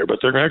 2 there, but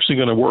they're actually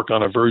going to work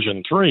on a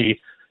version 3.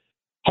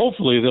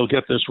 Hopefully they'll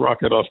get this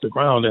rocket off the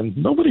ground, and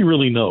nobody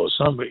really knows.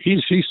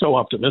 He's so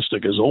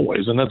optimistic as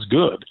always, and that's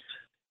good.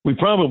 We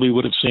probably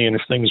would have seen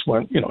if things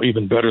went,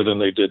 even better than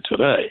they did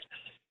today.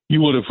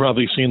 You would have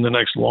probably seen the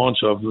next launch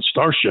of the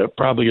Starship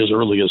probably as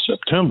early as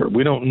September.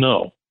 We don't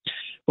know.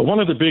 But one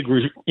of the big,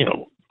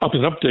 an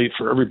update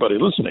for everybody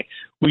listening,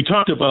 we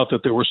talked about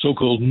that there were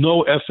so-called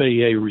no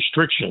FAA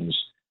restrictions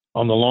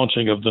on the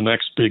launching of the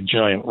next big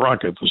giant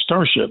rocket, the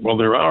Starship. Well,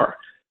 there are.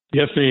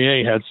 The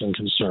FAA had some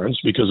concerns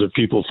because of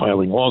people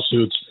filing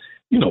lawsuits.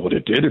 You know what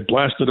it did. It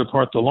blasted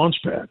apart the launch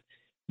pad.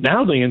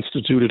 Now they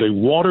instituted a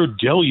water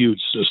deluge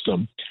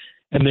system,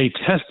 and they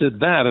tested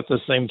that at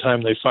the same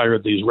time they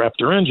fired these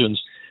Raptor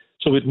engines.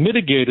 So it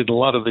mitigated a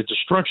lot of the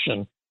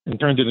destruction and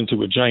turned it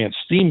into a giant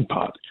steam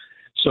pot.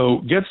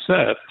 So get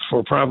set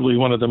for probably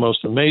one of the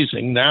most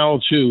amazing, now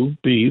to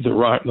be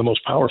the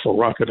most powerful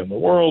rocket in the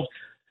world.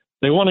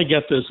 They want to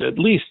get this at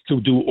least to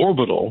do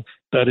orbital,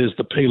 that is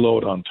the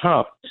payload on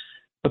top.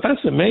 But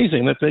that's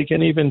amazing that they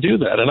can even do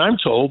that. And I'm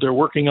told they're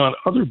working on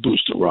other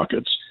booster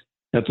rockets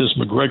at this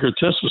McGregor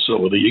test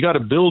facility. You got to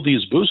build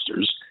these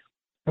boosters.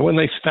 And when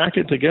they stack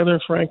it together,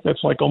 Frank,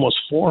 that's like almost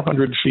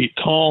 400 feet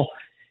tall,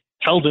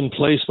 held in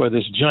place by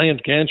this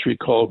giant gantry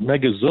called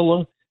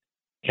Megazilla.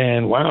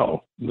 And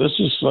wow, this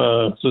is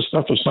the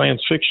stuff of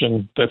science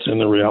fiction that's in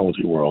the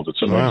reality world.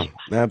 It's amazing.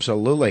 Wow,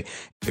 absolutely.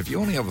 If you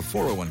only have a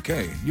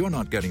 401k, you're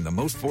not getting the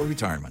most for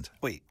retirement.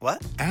 Wait,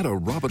 what? Add a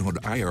Robinhood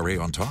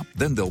IRA on top,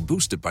 then they'll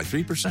boost it by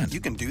 3%. You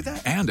can do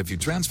that? And if you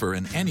transfer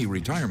in any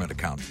retirement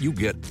account, you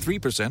get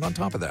 3% on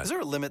top of that. Is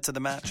there a limit to the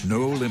match?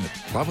 No limit.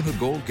 Robinhood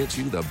Gold gets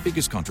you the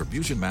biggest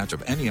contribution match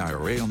of any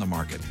IRA on the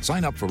market.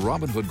 Sign up for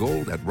Robinhood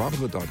Gold at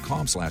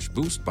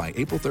Robinhood.com/boost by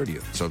April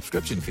 30th.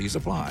 Subscription fees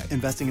apply.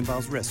 Investing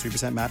involves risk.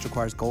 3% match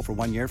requires gold for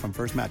 1 year from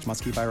first match.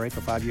 Must keep IRA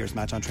for 5 years.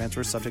 Match on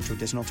transfers subject to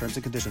additional terms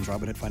and conditions.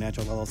 Robinhood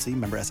Financial LLC,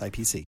 member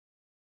SIPC.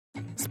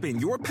 Spin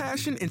your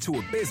passion into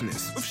a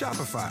business with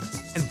Shopify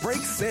and break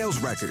sales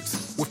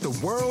records with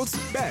the world's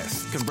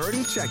best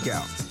converting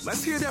checkout.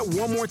 Let's hear that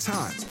one more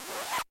time.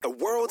 The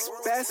world's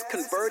best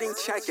converting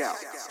checkout.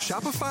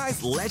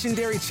 Shopify's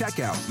legendary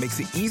checkout makes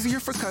it easier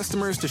for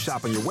customers to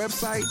shop on your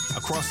website,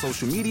 across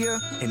social media,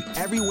 and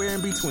everywhere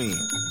in between.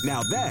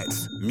 Now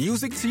that's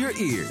music to your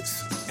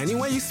ears. Any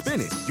way you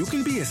spin it, you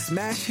can be a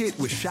smash hit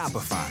with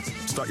Shopify.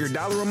 Start your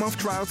 $1 a month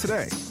trial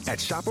today at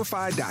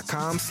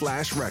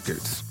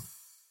shopify.com/records.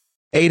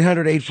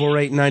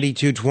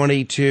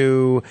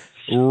 800-848-9222.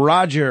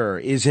 Roger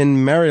is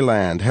in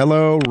Maryland.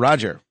 Hello,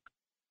 Roger.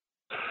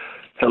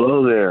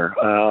 Hello there.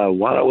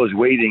 While I was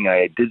waiting,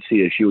 I did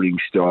see a shooting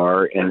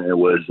star, and it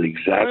was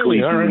exactly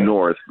due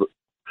north.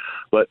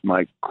 But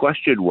my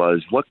question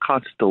was, what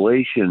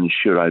constellation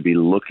should I be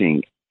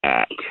looking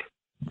at?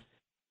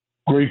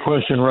 Great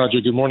question,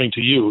 Roger. Good morning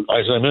to you.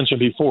 As I mentioned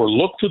before,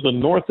 look to the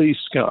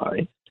northeast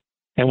sky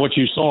and what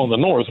you saw in the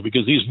north,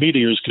 because these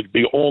meteors could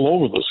be all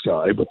over the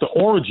sky. But the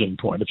origin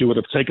point, if you would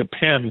have taken a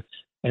pen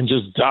and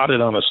just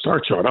dotted on a star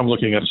chart, I'm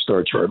looking at a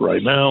star chart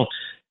right now.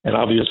 And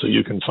obviously,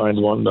 you can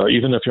find one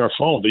even if your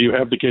phone. Do you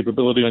have the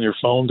capability on your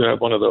phone to have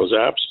one of those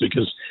apps?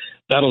 Because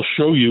that'll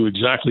show you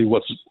exactly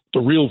what's the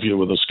real view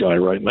of the sky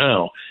right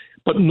now.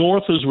 But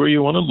north is where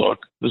you want to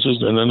look. This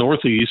is in the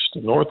northeast,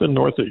 north and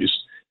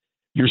northeast.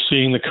 You're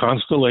seeing the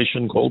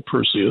constellation called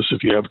Perseus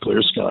if you have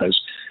clear skies.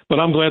 But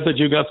I'm glad that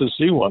you got to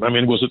see one. I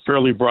mean, was it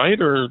fairly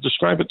bright, or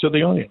describe it to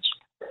the audience?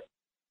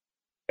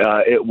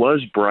 It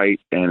was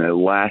bright, and it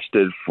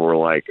lasted for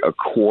like a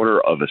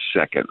quarter of a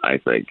second, I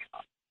think.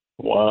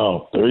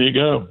 Wow. There you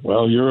go.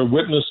 Well, you're a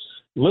witness,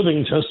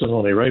 living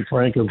testimony, right,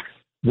 Frank, of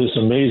this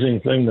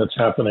amazing thing that's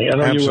happening. And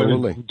are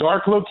Absolutely. you in a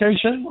dark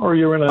location, or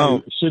you're in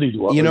a city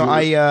dwelling? You know,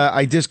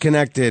 I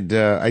disconnected.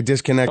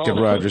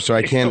 Roger, so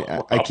I can't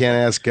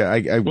ask.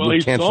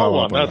 We can't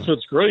follow up on That's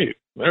what's great.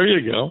 There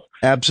you go.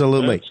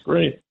 Absolutely. That's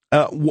great.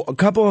 A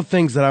couple of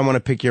things that I want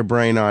to pick your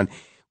brain on.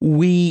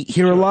 We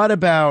hear a lot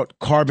about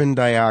carbon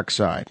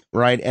dioxide,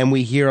 right? And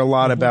we hear a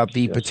lot about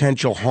the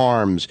potential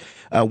harms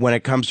when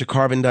it comes to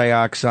carbon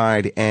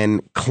dioxide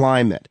and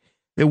climate.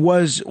 There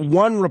was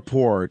one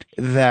report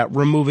that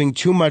removing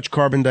too much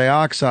carbon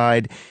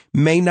dioxide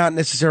may not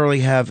necessarily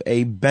have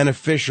a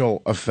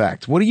beneficial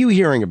effect. What are you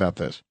hearing about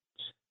this?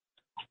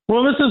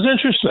 Well, this is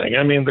interesting.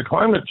 I mean, the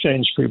climate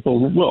change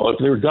people, well, if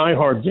they're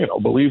diehard,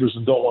 believers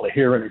and don't want to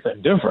hear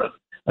anything different.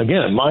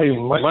 Again,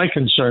 my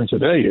concern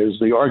today is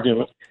the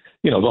argument.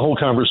 The whole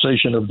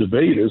conversation of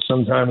debate has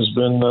sometimes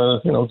been,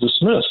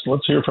 dismissed.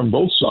 Let's hear from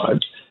both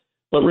sides.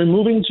 But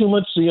removing too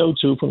much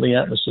CO2 from the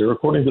atmosphere,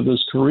 according to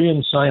this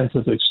Korean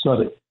scientific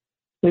study,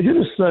 they did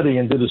a study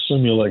and did a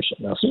simulation.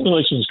 Now,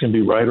 simulations can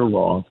be right or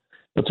wrong,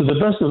 but to the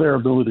best of their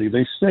ability,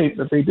 they state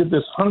that they did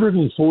this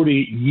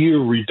 140-year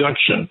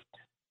reduction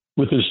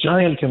with this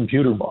giant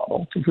computer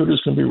model.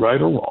 Computers can be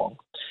right or wrong.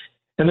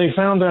 And they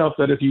found out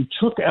that if you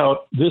took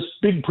out this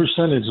big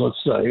percentage, let's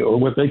say, or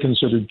what they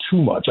considered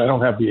too much, I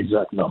don't have the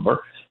exact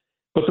number,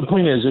 but the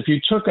point is, if you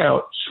took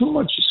out too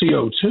much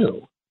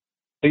CO2,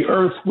 the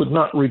Earth would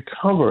not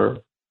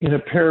recover in a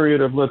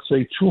period of, let's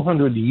say,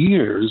 200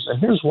 years. And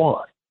here's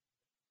why.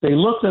 They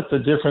looked at the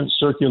different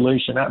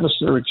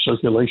atmospheric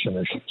circulation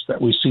issues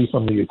that we see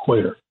from the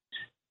equator.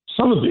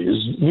 Some of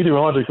these,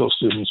 meteorological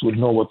students would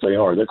know what they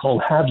are. They're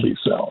called Hadley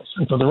cells.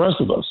 And for the rest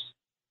of us,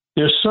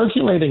 they're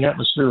circulating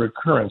atmospheric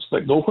currents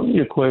that go from the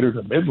equator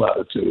to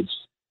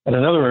mid-latitudes, and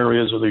in other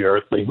areas of the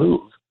Earth, they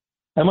move.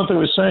 And what they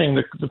were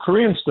saying, the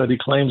Korean study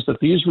claims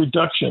that these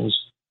reductions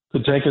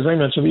could take, as I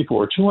mentioned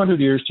before, 200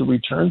 years to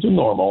return to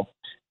normal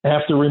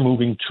after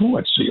removing too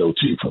much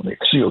CO2 from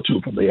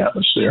the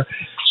atmosphere.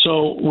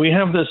 So we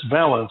have this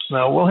balance.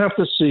 Now, we'll have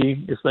to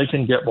see if they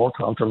can get more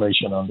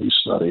confirmation on these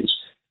studies.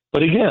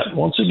 But again,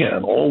 once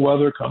again, all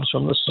weather comes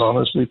from the sun,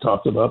 as we've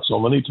talked about so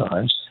many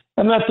times.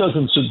 And that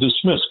doesn't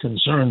dismiss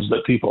concerns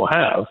that people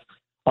have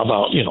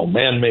about,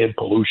 man-made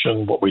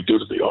pollution, what we do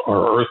to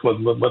our Earth.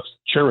 Let's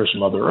cherish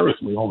Mother Earth.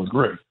 We all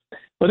agree.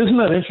 But isn't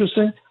that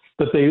interesting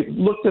that they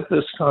looked at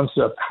this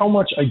concept? How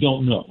much, I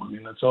don't know. I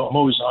mean, I'm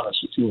always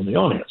honest with you in the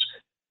audience.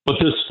 But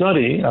this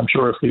study, I'm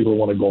sure if people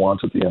want to go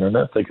onto the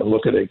internet, they can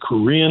look at a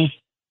Korean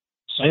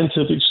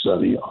scientific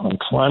study on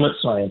climate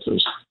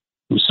scientists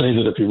who say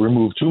that if you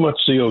remove too much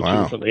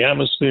CO2 from the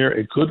atmosphere,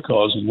 it could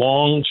cause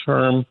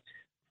long-term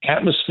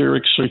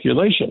atmospheric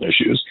circulation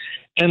issues.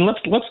 And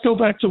let's go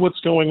back to what's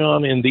going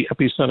on in the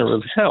epicenter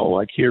of hell,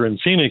 like here in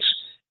Phoenix,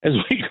 as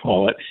we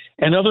call it,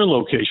 and other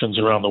locations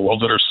around the world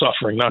that are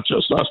suffering, not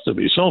just us, to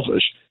be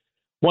selfish.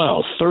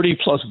 Wow,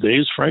 30-plus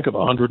days, Frank, of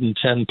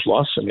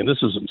 110-plus. I mean,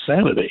 this is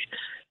insanity.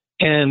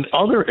 And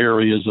other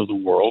areas of the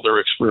world are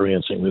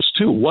experiencing this,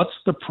 too. What's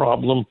the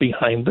problem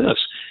behind this?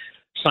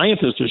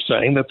 Scientists are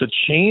saying that the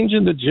change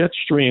in the jet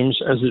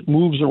streams as it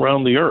moves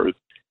around the Earth,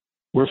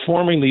 we're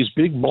forming these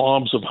big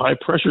blobs of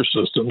high-pressure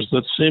systems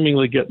that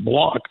seemingly get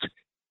blocked.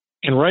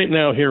 And right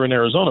now here in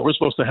Arizona, we're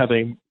supposed to have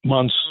a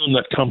monsoon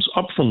that comes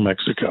up from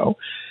Mexico.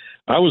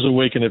 I was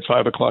awakened at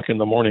 5 o'clock in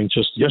the morning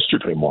just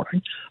yesterday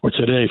morning, or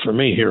today for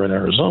me here in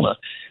Arizona,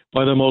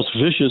 by the most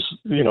vicious,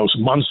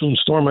 monsoon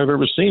storm I've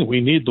ever seen.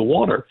 We need the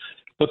water.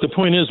 But the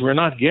point is, we're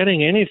not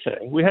getting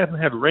anything. We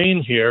haven't had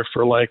rain here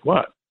for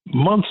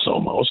months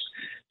almost.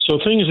 So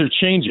things are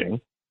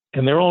changing.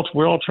 And we're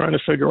all trying to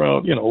figure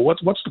out,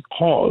 what's the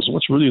cause?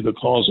 What's really the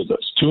cause of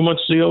this? Too much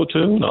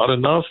CO2? Not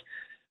enough?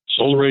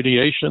 Solar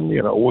radiation?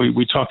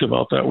 We talked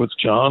about that with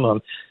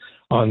John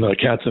on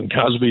Katz and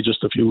Cosby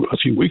just a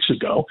few weeks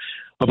ago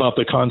about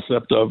the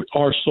concept of,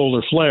 are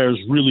solar flares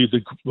really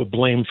the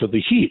blame for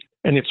the heat?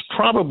 And it's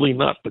probably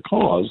not the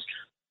cause,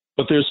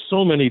 but there's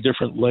so many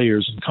different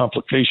layers and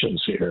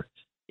complications here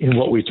in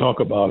what we talk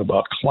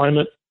about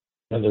climate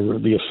and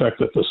the effect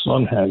that the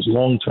sun has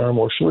long-term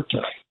or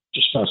short-term.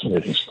 Just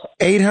fascinating stuff.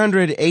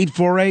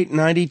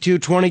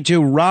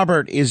 800-848-9222.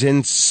 Robert is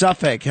in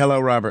Suffolk. Hello,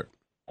 Robert.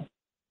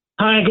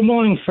 Hi, good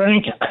morning,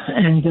 Frank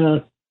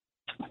and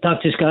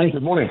Dr. Sky.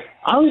 Good morning.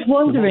 I was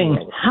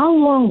wondering, how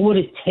long would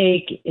it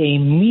take a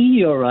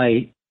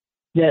meteorite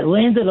that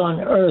landed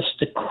on Earth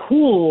to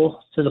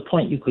cool to the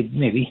point you could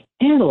maybe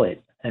handle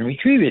it and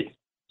retrieve it?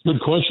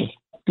 Good question.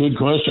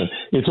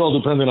 It's all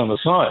dependent on the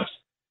size.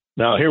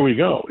 Now, here we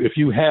go. If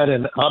you had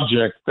an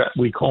object that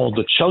we called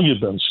the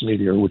Chelyabinsk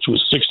meteor, which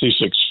was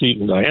 66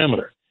 feet in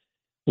diameter,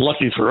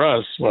 lucky for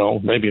us, well,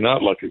 maybe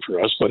not lucky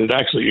for us, but it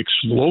actually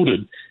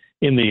exploded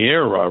in the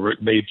air,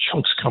 Robert, made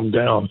chunks come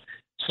down.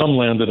 Some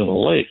landed in a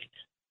lake.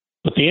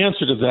 But the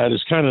answer to that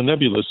is kind of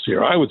nebulous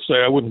here. I would say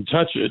I wouldn't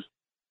touch it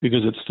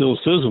because it's still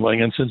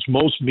sizzling. And since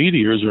most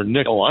meteors are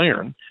nickel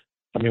iron,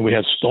 we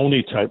have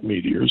stony-type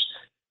meteors,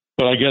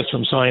 but I guess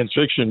from science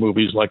fiction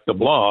movies like The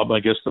Blob, I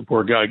guess the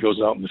poor guy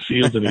goes out in the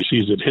field and he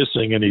sees it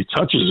hissing and he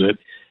touches it.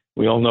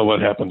 We all know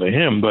what happened to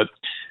him. But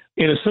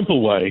in a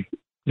simple way,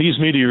 these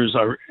meteors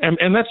are,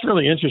 and that's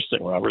really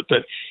interesting, Robert,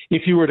 that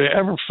if you were to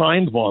ever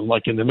find one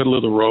like in the middle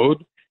of the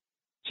road,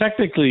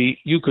 technically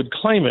you could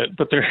claim it,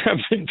 but there have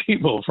been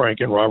people, Frank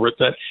and Robert,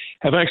 that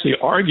have actually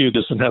argued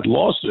this and had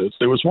lawsuits.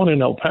 There was one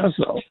in El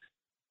Paso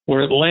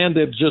where it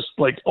landed just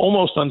like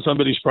almost on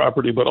somebody's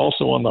property, but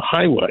also on the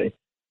highway.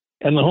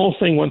 And the whole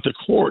thing went to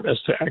court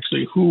as to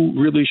actually who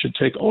really should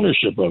take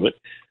ownership of it.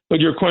 But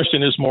your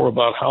question is more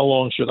about how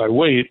long should I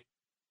wait?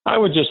 I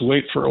would just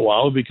wait for a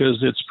while because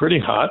it's pretty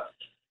hot.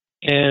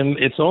 And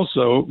it's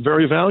also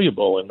very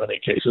valuable in many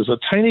cases. A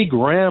tiny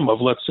gram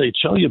of, let's say,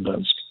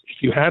 Chelyabinsk,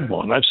 if you had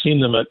one, I've seen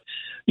them at,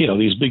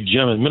 these big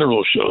gem and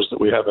mineral shows that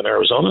we have in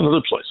Arizona and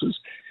other places.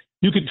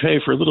 You could pay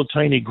for a little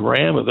tiny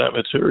gram of that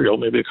material,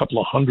 maybe a couple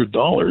of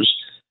 $100.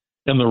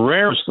 And the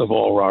rarest of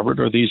all, Robert,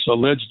 are these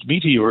alleged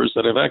meteors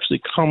that have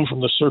actually come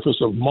from the surface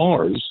of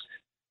Mars.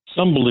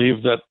 Some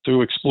believe that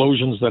through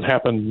explosions that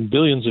happened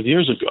billions of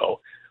years ago,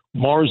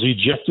 Mars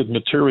ejected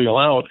material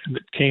out and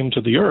it came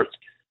to the Earth.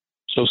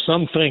 So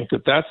some think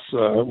that that's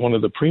one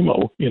of the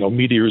primo,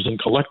 meteors and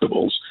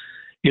collectibles.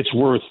 It's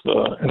worth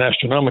an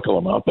astronomical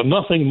amount, but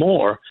nothing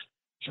more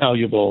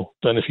valuable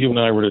than if you and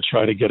I were to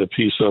try to get a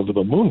piece of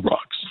the moon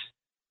rocks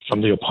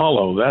from the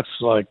Apollo. That's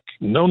like,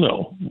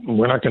 no,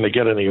 we're not going to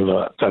get any of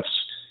that. That's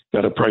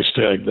got a price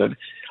tag that,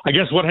 I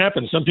guess what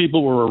happened, some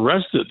people were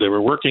arrested. They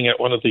were working at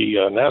one of the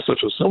NASA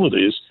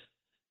facilities,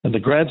 and the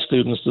grad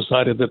students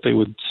decided that they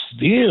would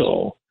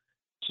steal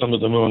some of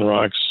the moon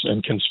rocks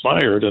and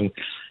conspired, and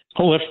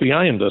whole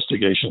FBI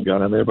investigation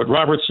got in there. But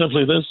Robert,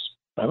 simply this,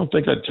 I don't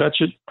think I'd touch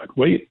it. I'd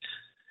wait.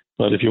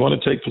 But if you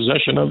want to take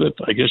possession of it,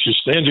 I guess you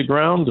stand your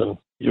ground and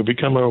you'll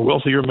become a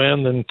wealthier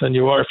man than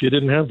you are if you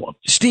didn't have one.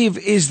 Steve,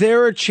 is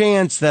there a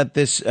chance that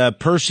this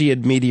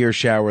Perseid meteor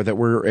shower that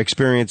we're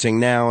experiencing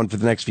now and for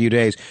the next few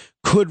days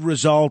could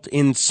result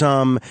in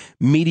some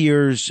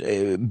meteors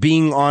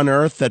being on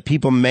Earth that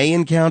people may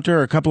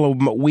encounter? A couple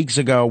of weeks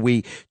ago,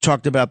 we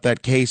talked about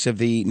that case of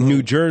the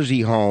New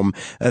Jersey home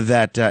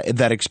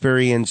that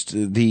experienced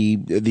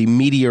the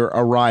meteor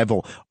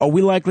arrival. Are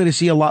we likely to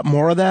see a lot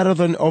more of that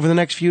over the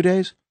next few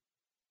days?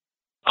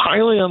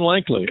 Highly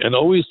unlikely, and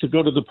always to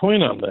go to the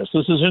point on this.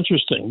 This is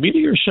interesting.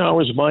 Meteor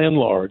showers, by and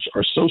large,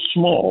 are so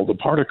small, the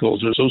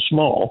particles are so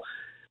small,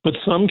 but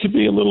some could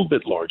be a little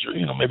bit larger,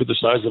 maybe the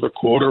size of a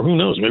quarter, who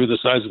knows, maybe the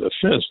size of a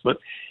fist. But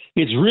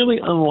it's really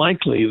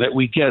unlikely that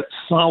we get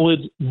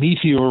solid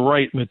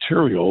meteorite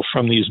material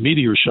from these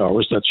meteor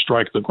showers that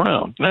strike the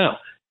ground. Now,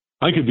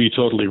 I could be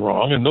totally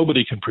wrong, and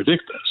nobody can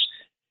predict this.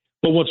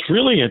 But what's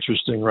really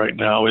interesting right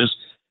now is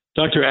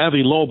Dr.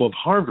 Avi Loeb of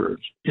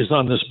Harvard is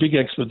on this big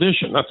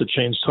expedition, not to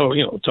change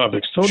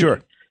topics totally.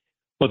 Sure.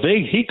 But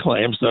he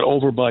claims that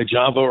over by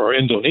Java or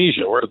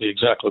Indonesia, where the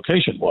exact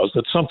location was,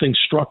 that something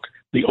struck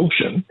the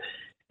ocean,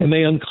 and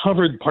they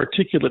uncovered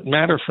particulate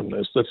matter from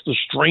this. That's the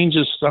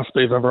strangest stuff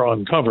they've ever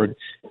uncovered,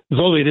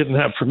 though they didn't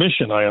have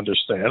permission, I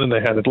understand, and they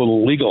had a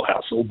little legal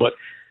hassle. But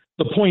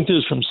the point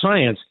is, from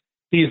science,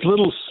 these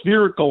little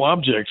spherical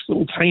objects,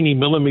 little tiny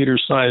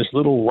millimeter-sized,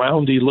 little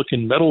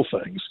roundy-looking metal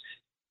things,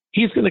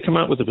 he's going to come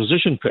out with a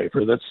position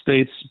paper that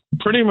states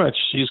pretty much,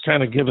 he's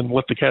kind of given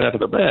let the cat out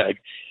of the bag,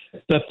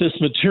 that this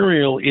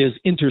material is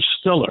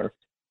interstellar.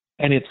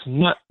 And it's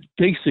not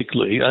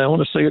basically, I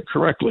want to say it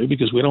correctly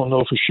because we don't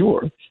know for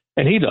sure,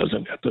 and he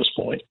doesn't at this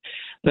point,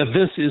 that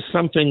this is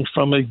something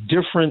from a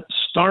different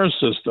star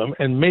system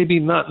and maybe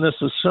not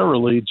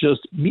necessarily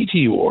just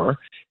meteor,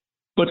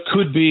 but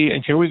could be,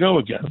 and here we go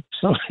again,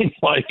 something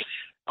like,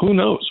 who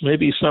knows,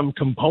 maybe some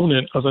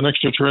component of an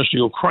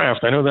extraterrestrial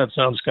craft. I know that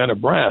sounds kind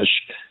of brash,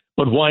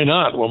 But why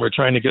not when we're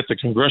trying to get the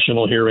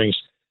congressional hearings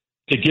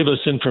to give us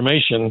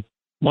information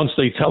once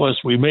they tell us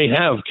we may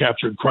have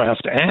captured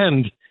craft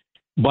and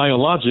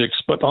biologics,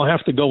 but I'll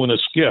have to go in a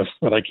skiff,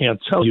 but I can't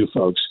tell you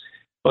folks.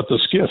 But the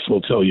skiff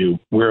will tell you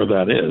where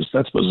that is.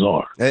 That's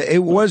bizarre.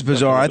 It was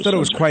bizarre. I thought it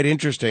was quite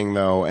interesting,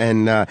 though.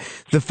 And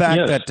the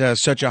fact that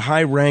such a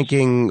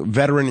high-ranking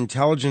veteran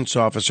intelligence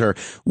officer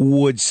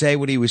would say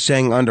what he was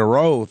saying under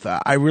oath,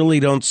 I really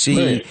don't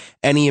see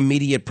any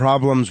immediate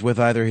problems with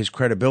either his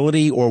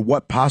credibility or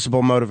what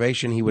possible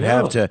motivation he would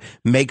have to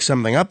make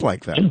something up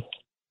like that.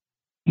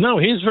 No,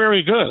 he's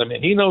very good. I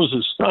mean, he knows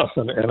his stuff.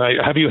 And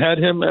have you had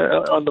him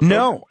on the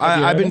No, book?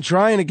 I've been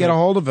trying to get a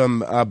hold of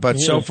him,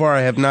 but so far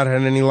I have not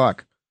had any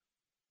luck.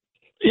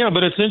 Yeah,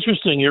 but it's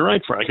interesting. You're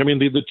right, Frank. I mean,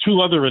 the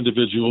two other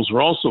individuals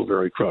were also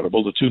very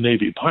credible, the two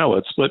Navy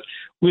pilots. But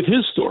with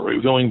his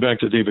story, going back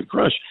to David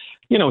Grush,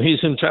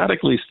 he's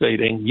emphatically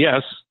stating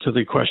yes to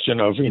the question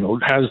of,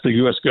 has the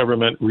U.S.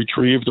 government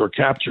retrieved or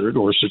captured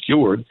or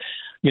secured,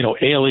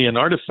 alien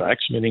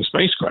artifacts, meaning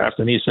spacecraft?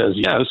 And he says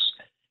yes.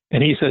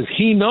 And he says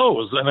he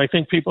knows. And I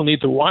think people need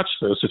to watch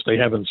this if they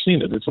haven't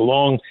seen it. It's a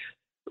long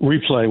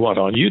replay,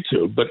 on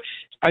YouTube. But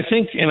I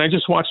think, and I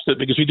just watched it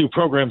because we do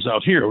programs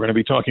out here. We're going to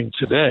be talking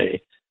today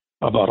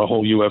about a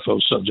whole UFO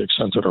subject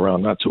centered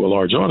around not to a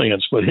large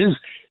audience. But his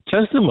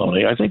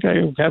testimony, I think I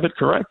have it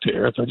correct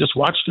here. I just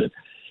watched it.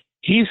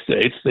 He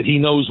states that he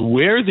knows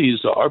where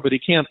these are, but he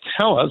can't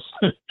tell us.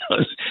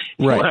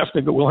 We'll have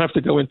to go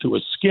into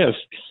a skiff.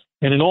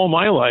 And in all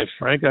my life,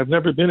 Frank, I've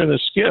never been in a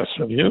skiff.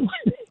 Have you?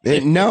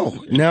 No.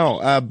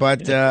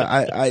 But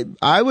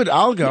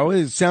I'll go.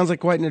 It sounds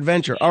like quite an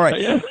adventure. All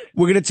right,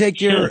 we're gonna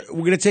take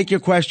your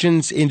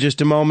questions in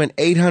just a moment.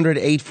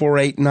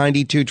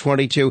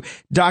 800-848-9222.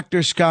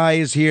 Dr. Sky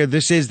is here.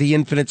 This is The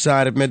Infinite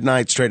Side of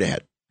Midnight. Straight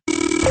ahead.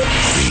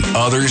 The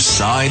Other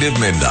Side of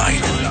Midnight.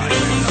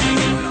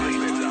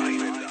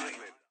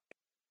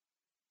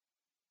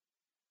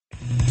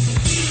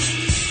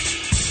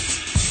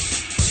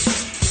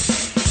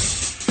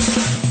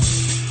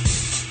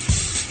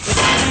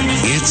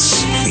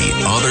 It's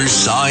The Other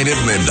Side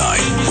of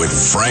Midnight with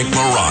Frank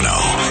Morano.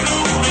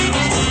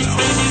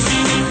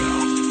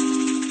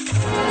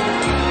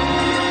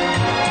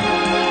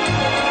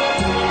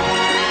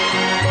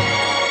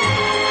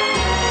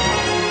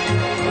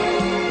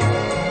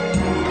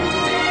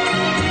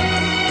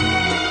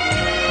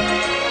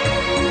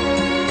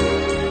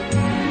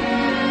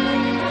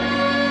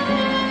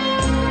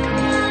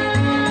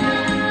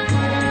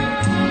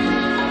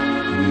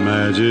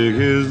 Magic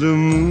is the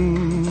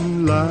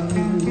moonlight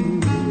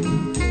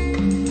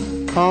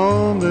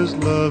on this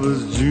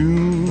lover's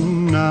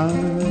June night,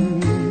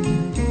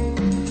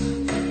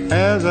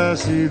 as I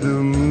see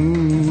the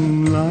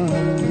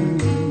moonlight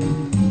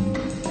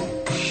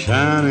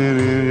shining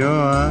in your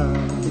eyes,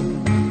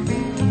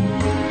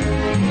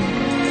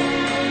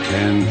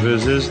 can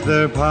resist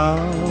their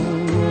power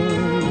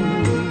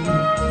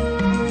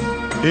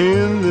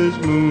in this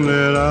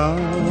moonlit hour.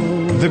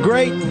 The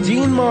great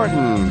Dean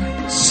Martin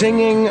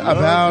singing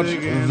about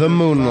the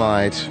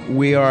moonlight.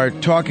 We are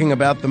talking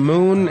about the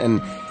moon and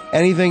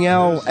anything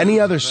else,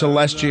 any other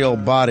celestial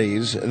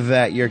bodies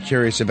that you're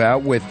curious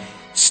about with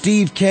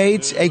Steve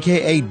Kates,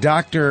 a.k.a.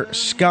 Dr.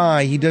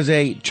 Sky. He does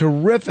a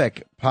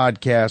terrific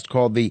podcast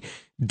called the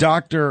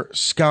Dr.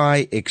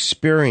 Sky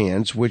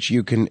Experience, which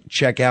you can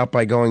check out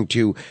by going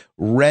to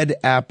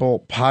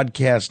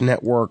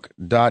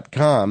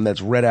redapplepodcastnetwork.com.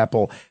 That's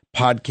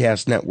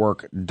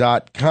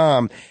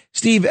redapplepodcastnetwork.com.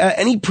 Steve,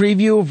 any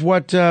preview of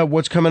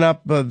what's coming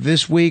up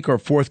this week or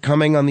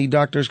forthcoming on the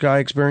Dr. Sky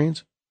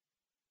Experience?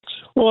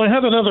 Well, I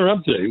have another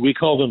update. We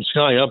call them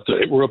Sky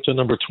Update. We're up to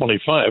number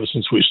 25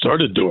 since we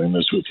started doing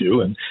this with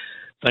you. And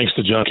thanks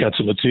to John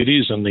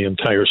Katsimatidis and the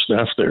entire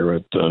staff there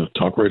at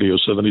Talk Radio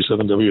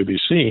 77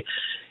 WABC.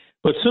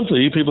 But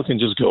simply, people can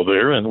just go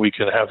there and we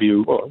can have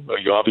you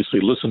obviously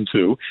listen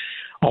to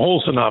a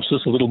whole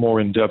synopsis, a little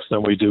more in depth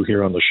than we do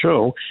here on the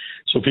show.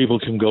 So people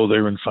can go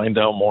there and find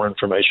out more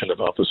information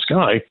about the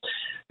sky.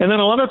 And then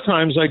a lot of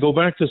times I go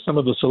back to some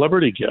of the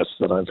celebrity guests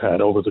that I've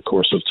had over the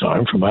course of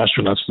time, from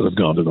astronauts that have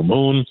gone to the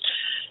moon.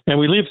 And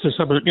we leave to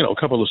some, a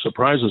couple of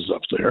surprises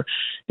up there.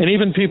 And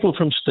even people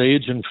from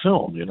stage and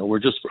film. We're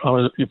just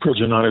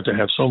privileged honored to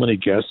have so many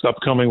guests.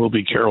 Upcoming will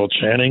be Carol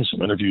Channing,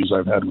 some interviews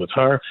I've had with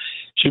her.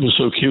 She was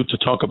so cute to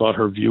talk about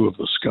her view of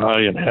the sky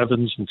and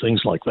heavens and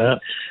things like that.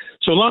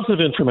 So lots of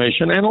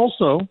information. And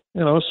also,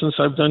 since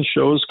I've done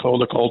shows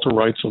called A Call to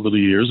Rights over the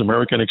years,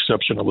 American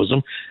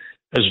Exceptionalism,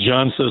 as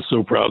John says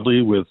so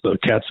proudly with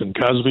Katz and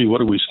Cosby, what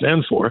do we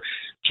stand for?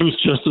 Truth,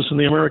 justice, and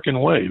the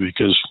American way,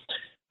 because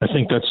I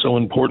think that's so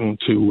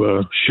important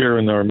to share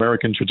in our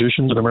American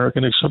traditions and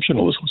American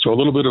exceptionalism. So a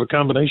little bit of a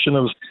combination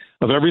of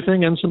of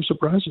everything and some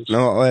surprises.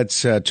 No,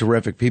 that's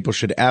terrific. People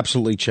should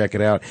absolutely check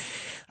it out.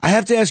 I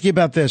have to ask you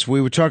about this.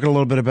 We were talking a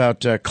little bit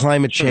about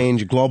climate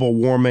change, global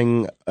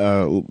warming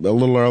a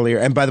little earlier.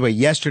 And by the way,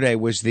 yesterday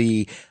was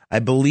I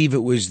believe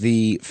it was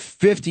the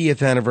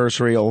 50th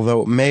anniversary,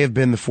 although it may have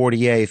been the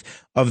 48th,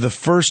 of the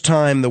first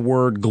time the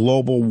word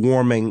global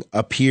warming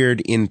appeared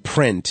in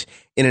print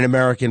in an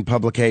American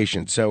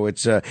publication. So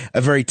it's a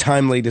very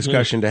timely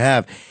discussion to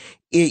have.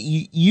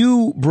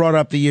 You brought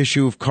up the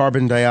issue of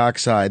carbon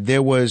dioxide.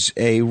 There was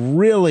a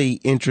really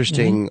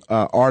interesting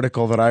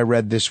article that I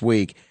read this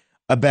week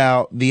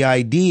about the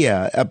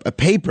idea, a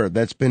paper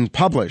that's been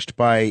published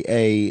by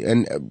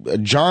a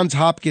Johns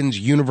Hopkins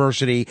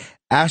University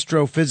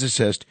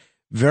astrophysicist,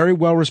 very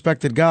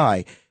well-respected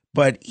guy,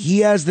 but he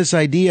has this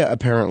idea,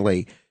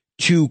 apparently,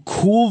 to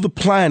cool the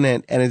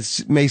planet, and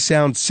it may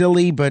sound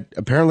silly, but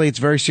apparently it's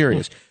very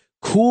serious,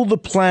 cool the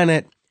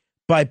planet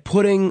by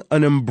putting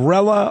an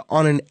umbrella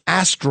on an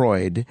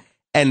asteroid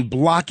and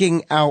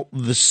blocking out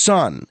the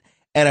sun.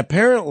 And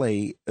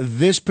apparently,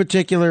 this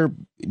particular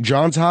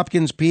Johns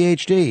Hopkins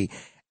PhD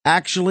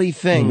actually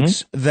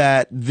thinks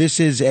that this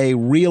is a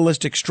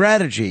realistic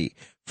strategy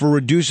for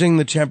reducing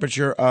the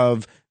temperature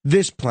of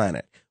this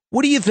planet.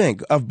 What do you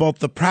think of both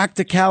the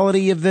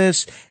practicality of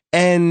this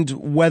and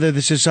whether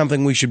this is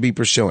something we should be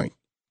pursuing?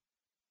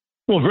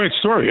 Well, great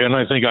story. And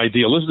I think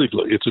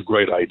idealistically, it's a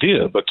great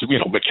idea. But,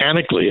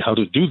 mechanically, how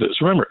to do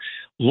this? Remember,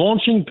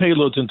 launching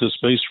payloads into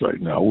space right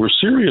now, we're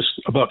serious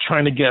about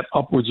trying to get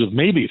upwards of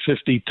maybe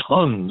 50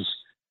 tons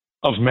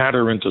of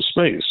matter into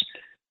space.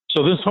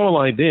 So this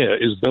whole idea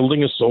is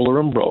building a solar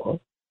umbrella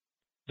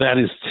that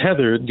is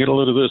tethered, get a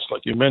load of this,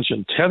 like you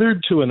mentioned,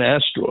 tethered to an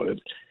asteroid.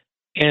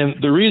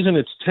 And the reason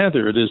it's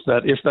tethered is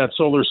that if that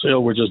solar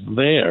sail were just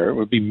there, it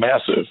would be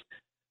massive.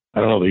 I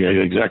don't know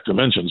the exact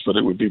dimensions, but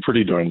it would be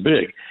pretty darn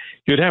big.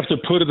 You'd have to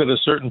put it at a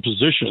certain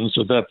position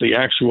so that the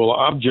actual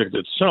object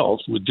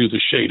itself would do the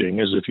shading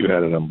as if you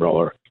had an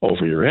umbrella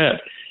over your head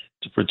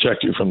to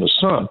protect you from the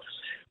sun.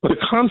 But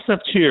the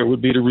concept here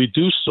would be to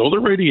reduce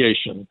solar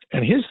radiation.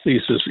 And his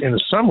thesis, in a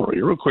summary,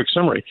 a real quick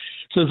summary,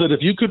 says that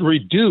if you could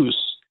reduce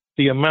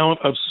the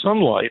amount of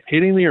sunlight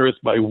hitting the Earth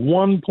by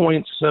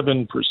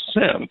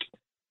 1.7%,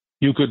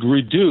 you could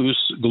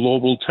reduce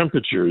global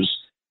temperatures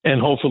and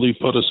hopefully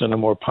put us in a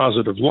more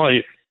positive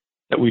light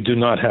that we do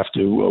not have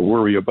to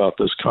worry about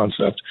this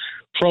concept.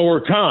 Pro or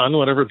con,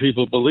 whatever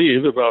people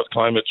believe about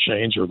climate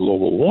change or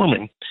global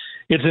warming,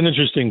 it's an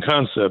interesting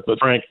concept. But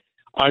Frank,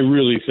 I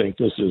really think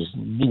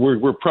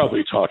we're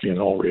probably talking in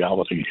all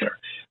reality here.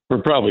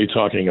 We're probably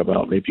talking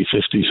about maybe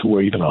 50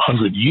 or even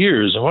 100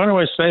 years. And why do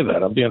I say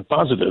that? I'm being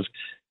positive,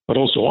 but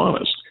also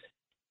honest.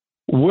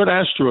 What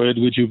asteroid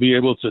would you be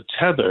able to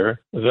tether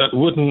that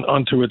wouldn't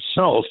unto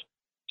itself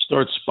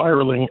start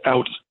spiraling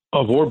out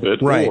of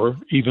orbit or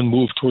even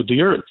move toward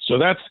the Earth? So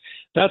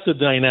that's a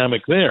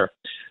dynamic there.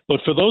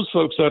 But for those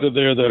folks out of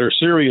there that are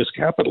serious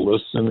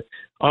capitalists and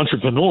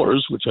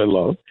entrepreneurs, which I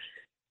love,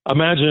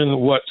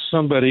 imagine what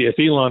if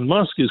Elon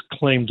Musk is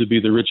claimed to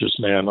be the richest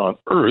man on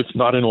Earth,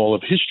 not in all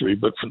of history,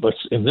 but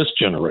in this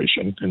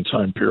generation and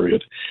time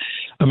period.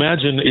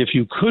 Imagine if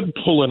you could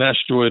pull an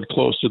asteroid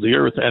close to the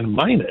Earth and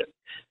mine it.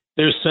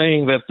 They're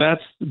saying that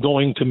that's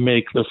going to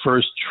make the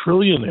first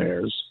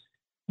trillionaires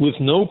with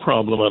no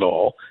problem at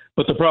all.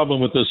 But the problem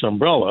with this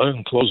umbrella,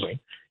 in closing,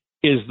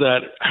 is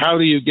that how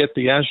do you get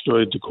the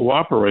asteroid to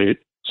cooperate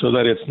so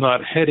that it's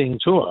not heading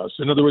to us?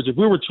 In other words, if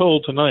we were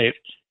told tonight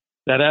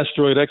that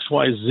asteroid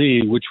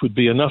XYZ, which would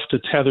be enough to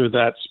tether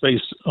that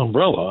space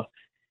umbrella,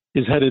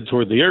 is headed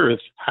toward the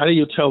Earth, how do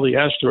you tell the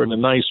asteroid in a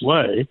nice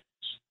way,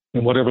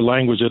 in whatever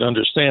language it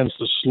understands,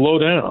 to slow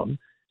down,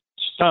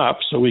 stop,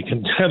 so we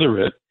can tether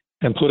it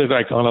and put it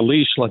like on a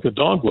leash like a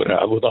dog would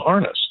have with a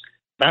harness?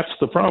 That's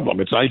the problem.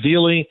 It's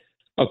ideally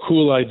a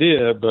cool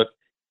idea, but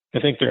I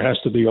think there has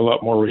to be a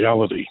lot more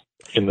reality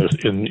in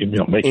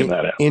making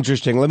that happen.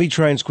 Interesting. Let me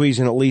try and squeeze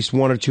in at least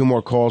one or two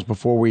more calls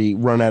before we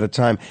run out of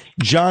time.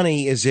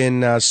 Johnny is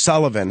in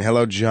Sullivan.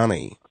 Hello,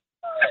 Johnny.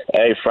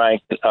 Hey,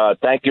 Frank.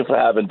 Thank you for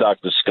having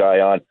Dr. Sky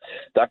on.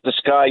 Dr.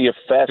 Sky, you're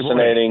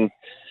fascinating.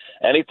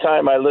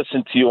 Anytime I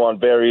listen to you on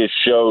various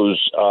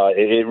shows,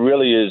 it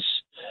really is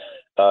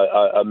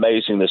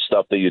amazing the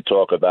stuff that you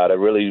talk about. It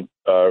really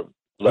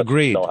lets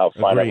us know how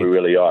finite we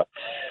really are.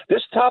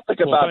 This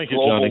topic about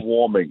global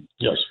warming.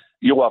 Yes.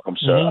 You're welcome,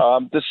 sir.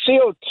 The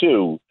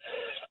CO2,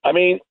 I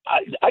mean,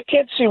 I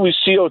can't see where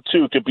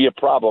CO2 could be a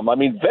problem. I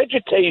mean,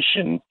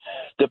 vegetation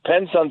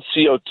depends on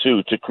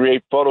CO2 to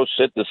create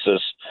photosynthesis,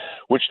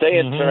 which they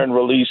in turn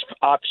release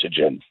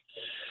oxygen,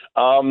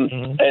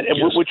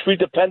 which we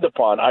depend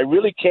upon. I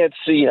really can't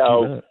see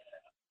how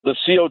the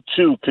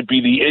CO2 could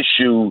be the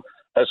issue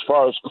as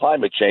far as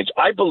climate change.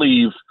 I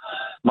believe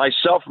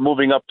myself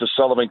moving up to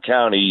Sullivan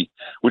County,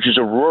 which is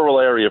a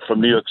rural area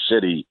from New York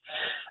City,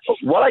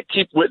 what I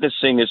keep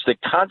witnessing is the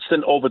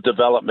constant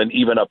overdevelopment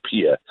even up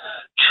here.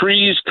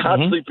 Trees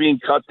constantly being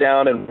cut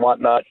down and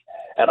whatnot.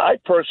 And I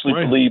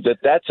personally believe that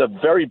that's a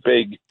very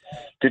big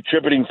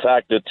contributing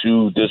factor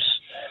to this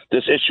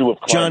this issue of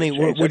climate Johnny,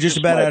 change. we're just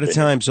about out of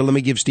time, so let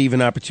me give Steve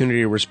an opportunity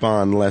to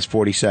respond in the last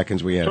 40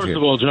 seconds we have First here.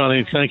 of all,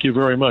 Johnny, thank you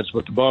very much.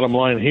 But the bottom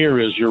line here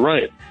is you're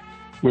right.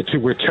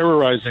 We're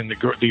terrorizing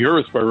the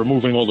earth by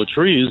removing all the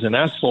trees and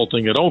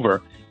asphalting it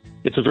over.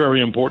 It's a very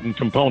important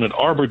component.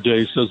 Arbor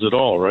Day says it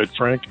all, right,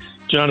 Frank?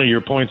 Johnny,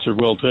 your points are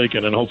well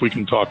taken, and hope we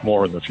can talk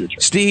more in the future.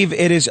 Steve,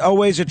 it is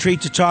always a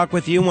treat to talk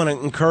with you. I want to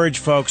encourage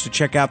folks to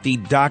check out the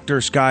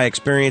Dr. Sky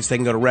experience. They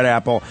can go to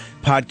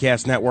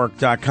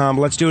redapplepodcastnetwork.com.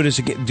 Let's do this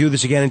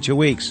again in 2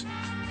 weeks.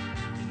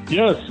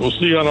 Yes, we'll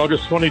see you on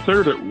August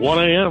 23rd at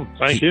 1 a.m.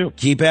 Thank you.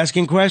 Keep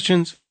asking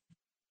questions.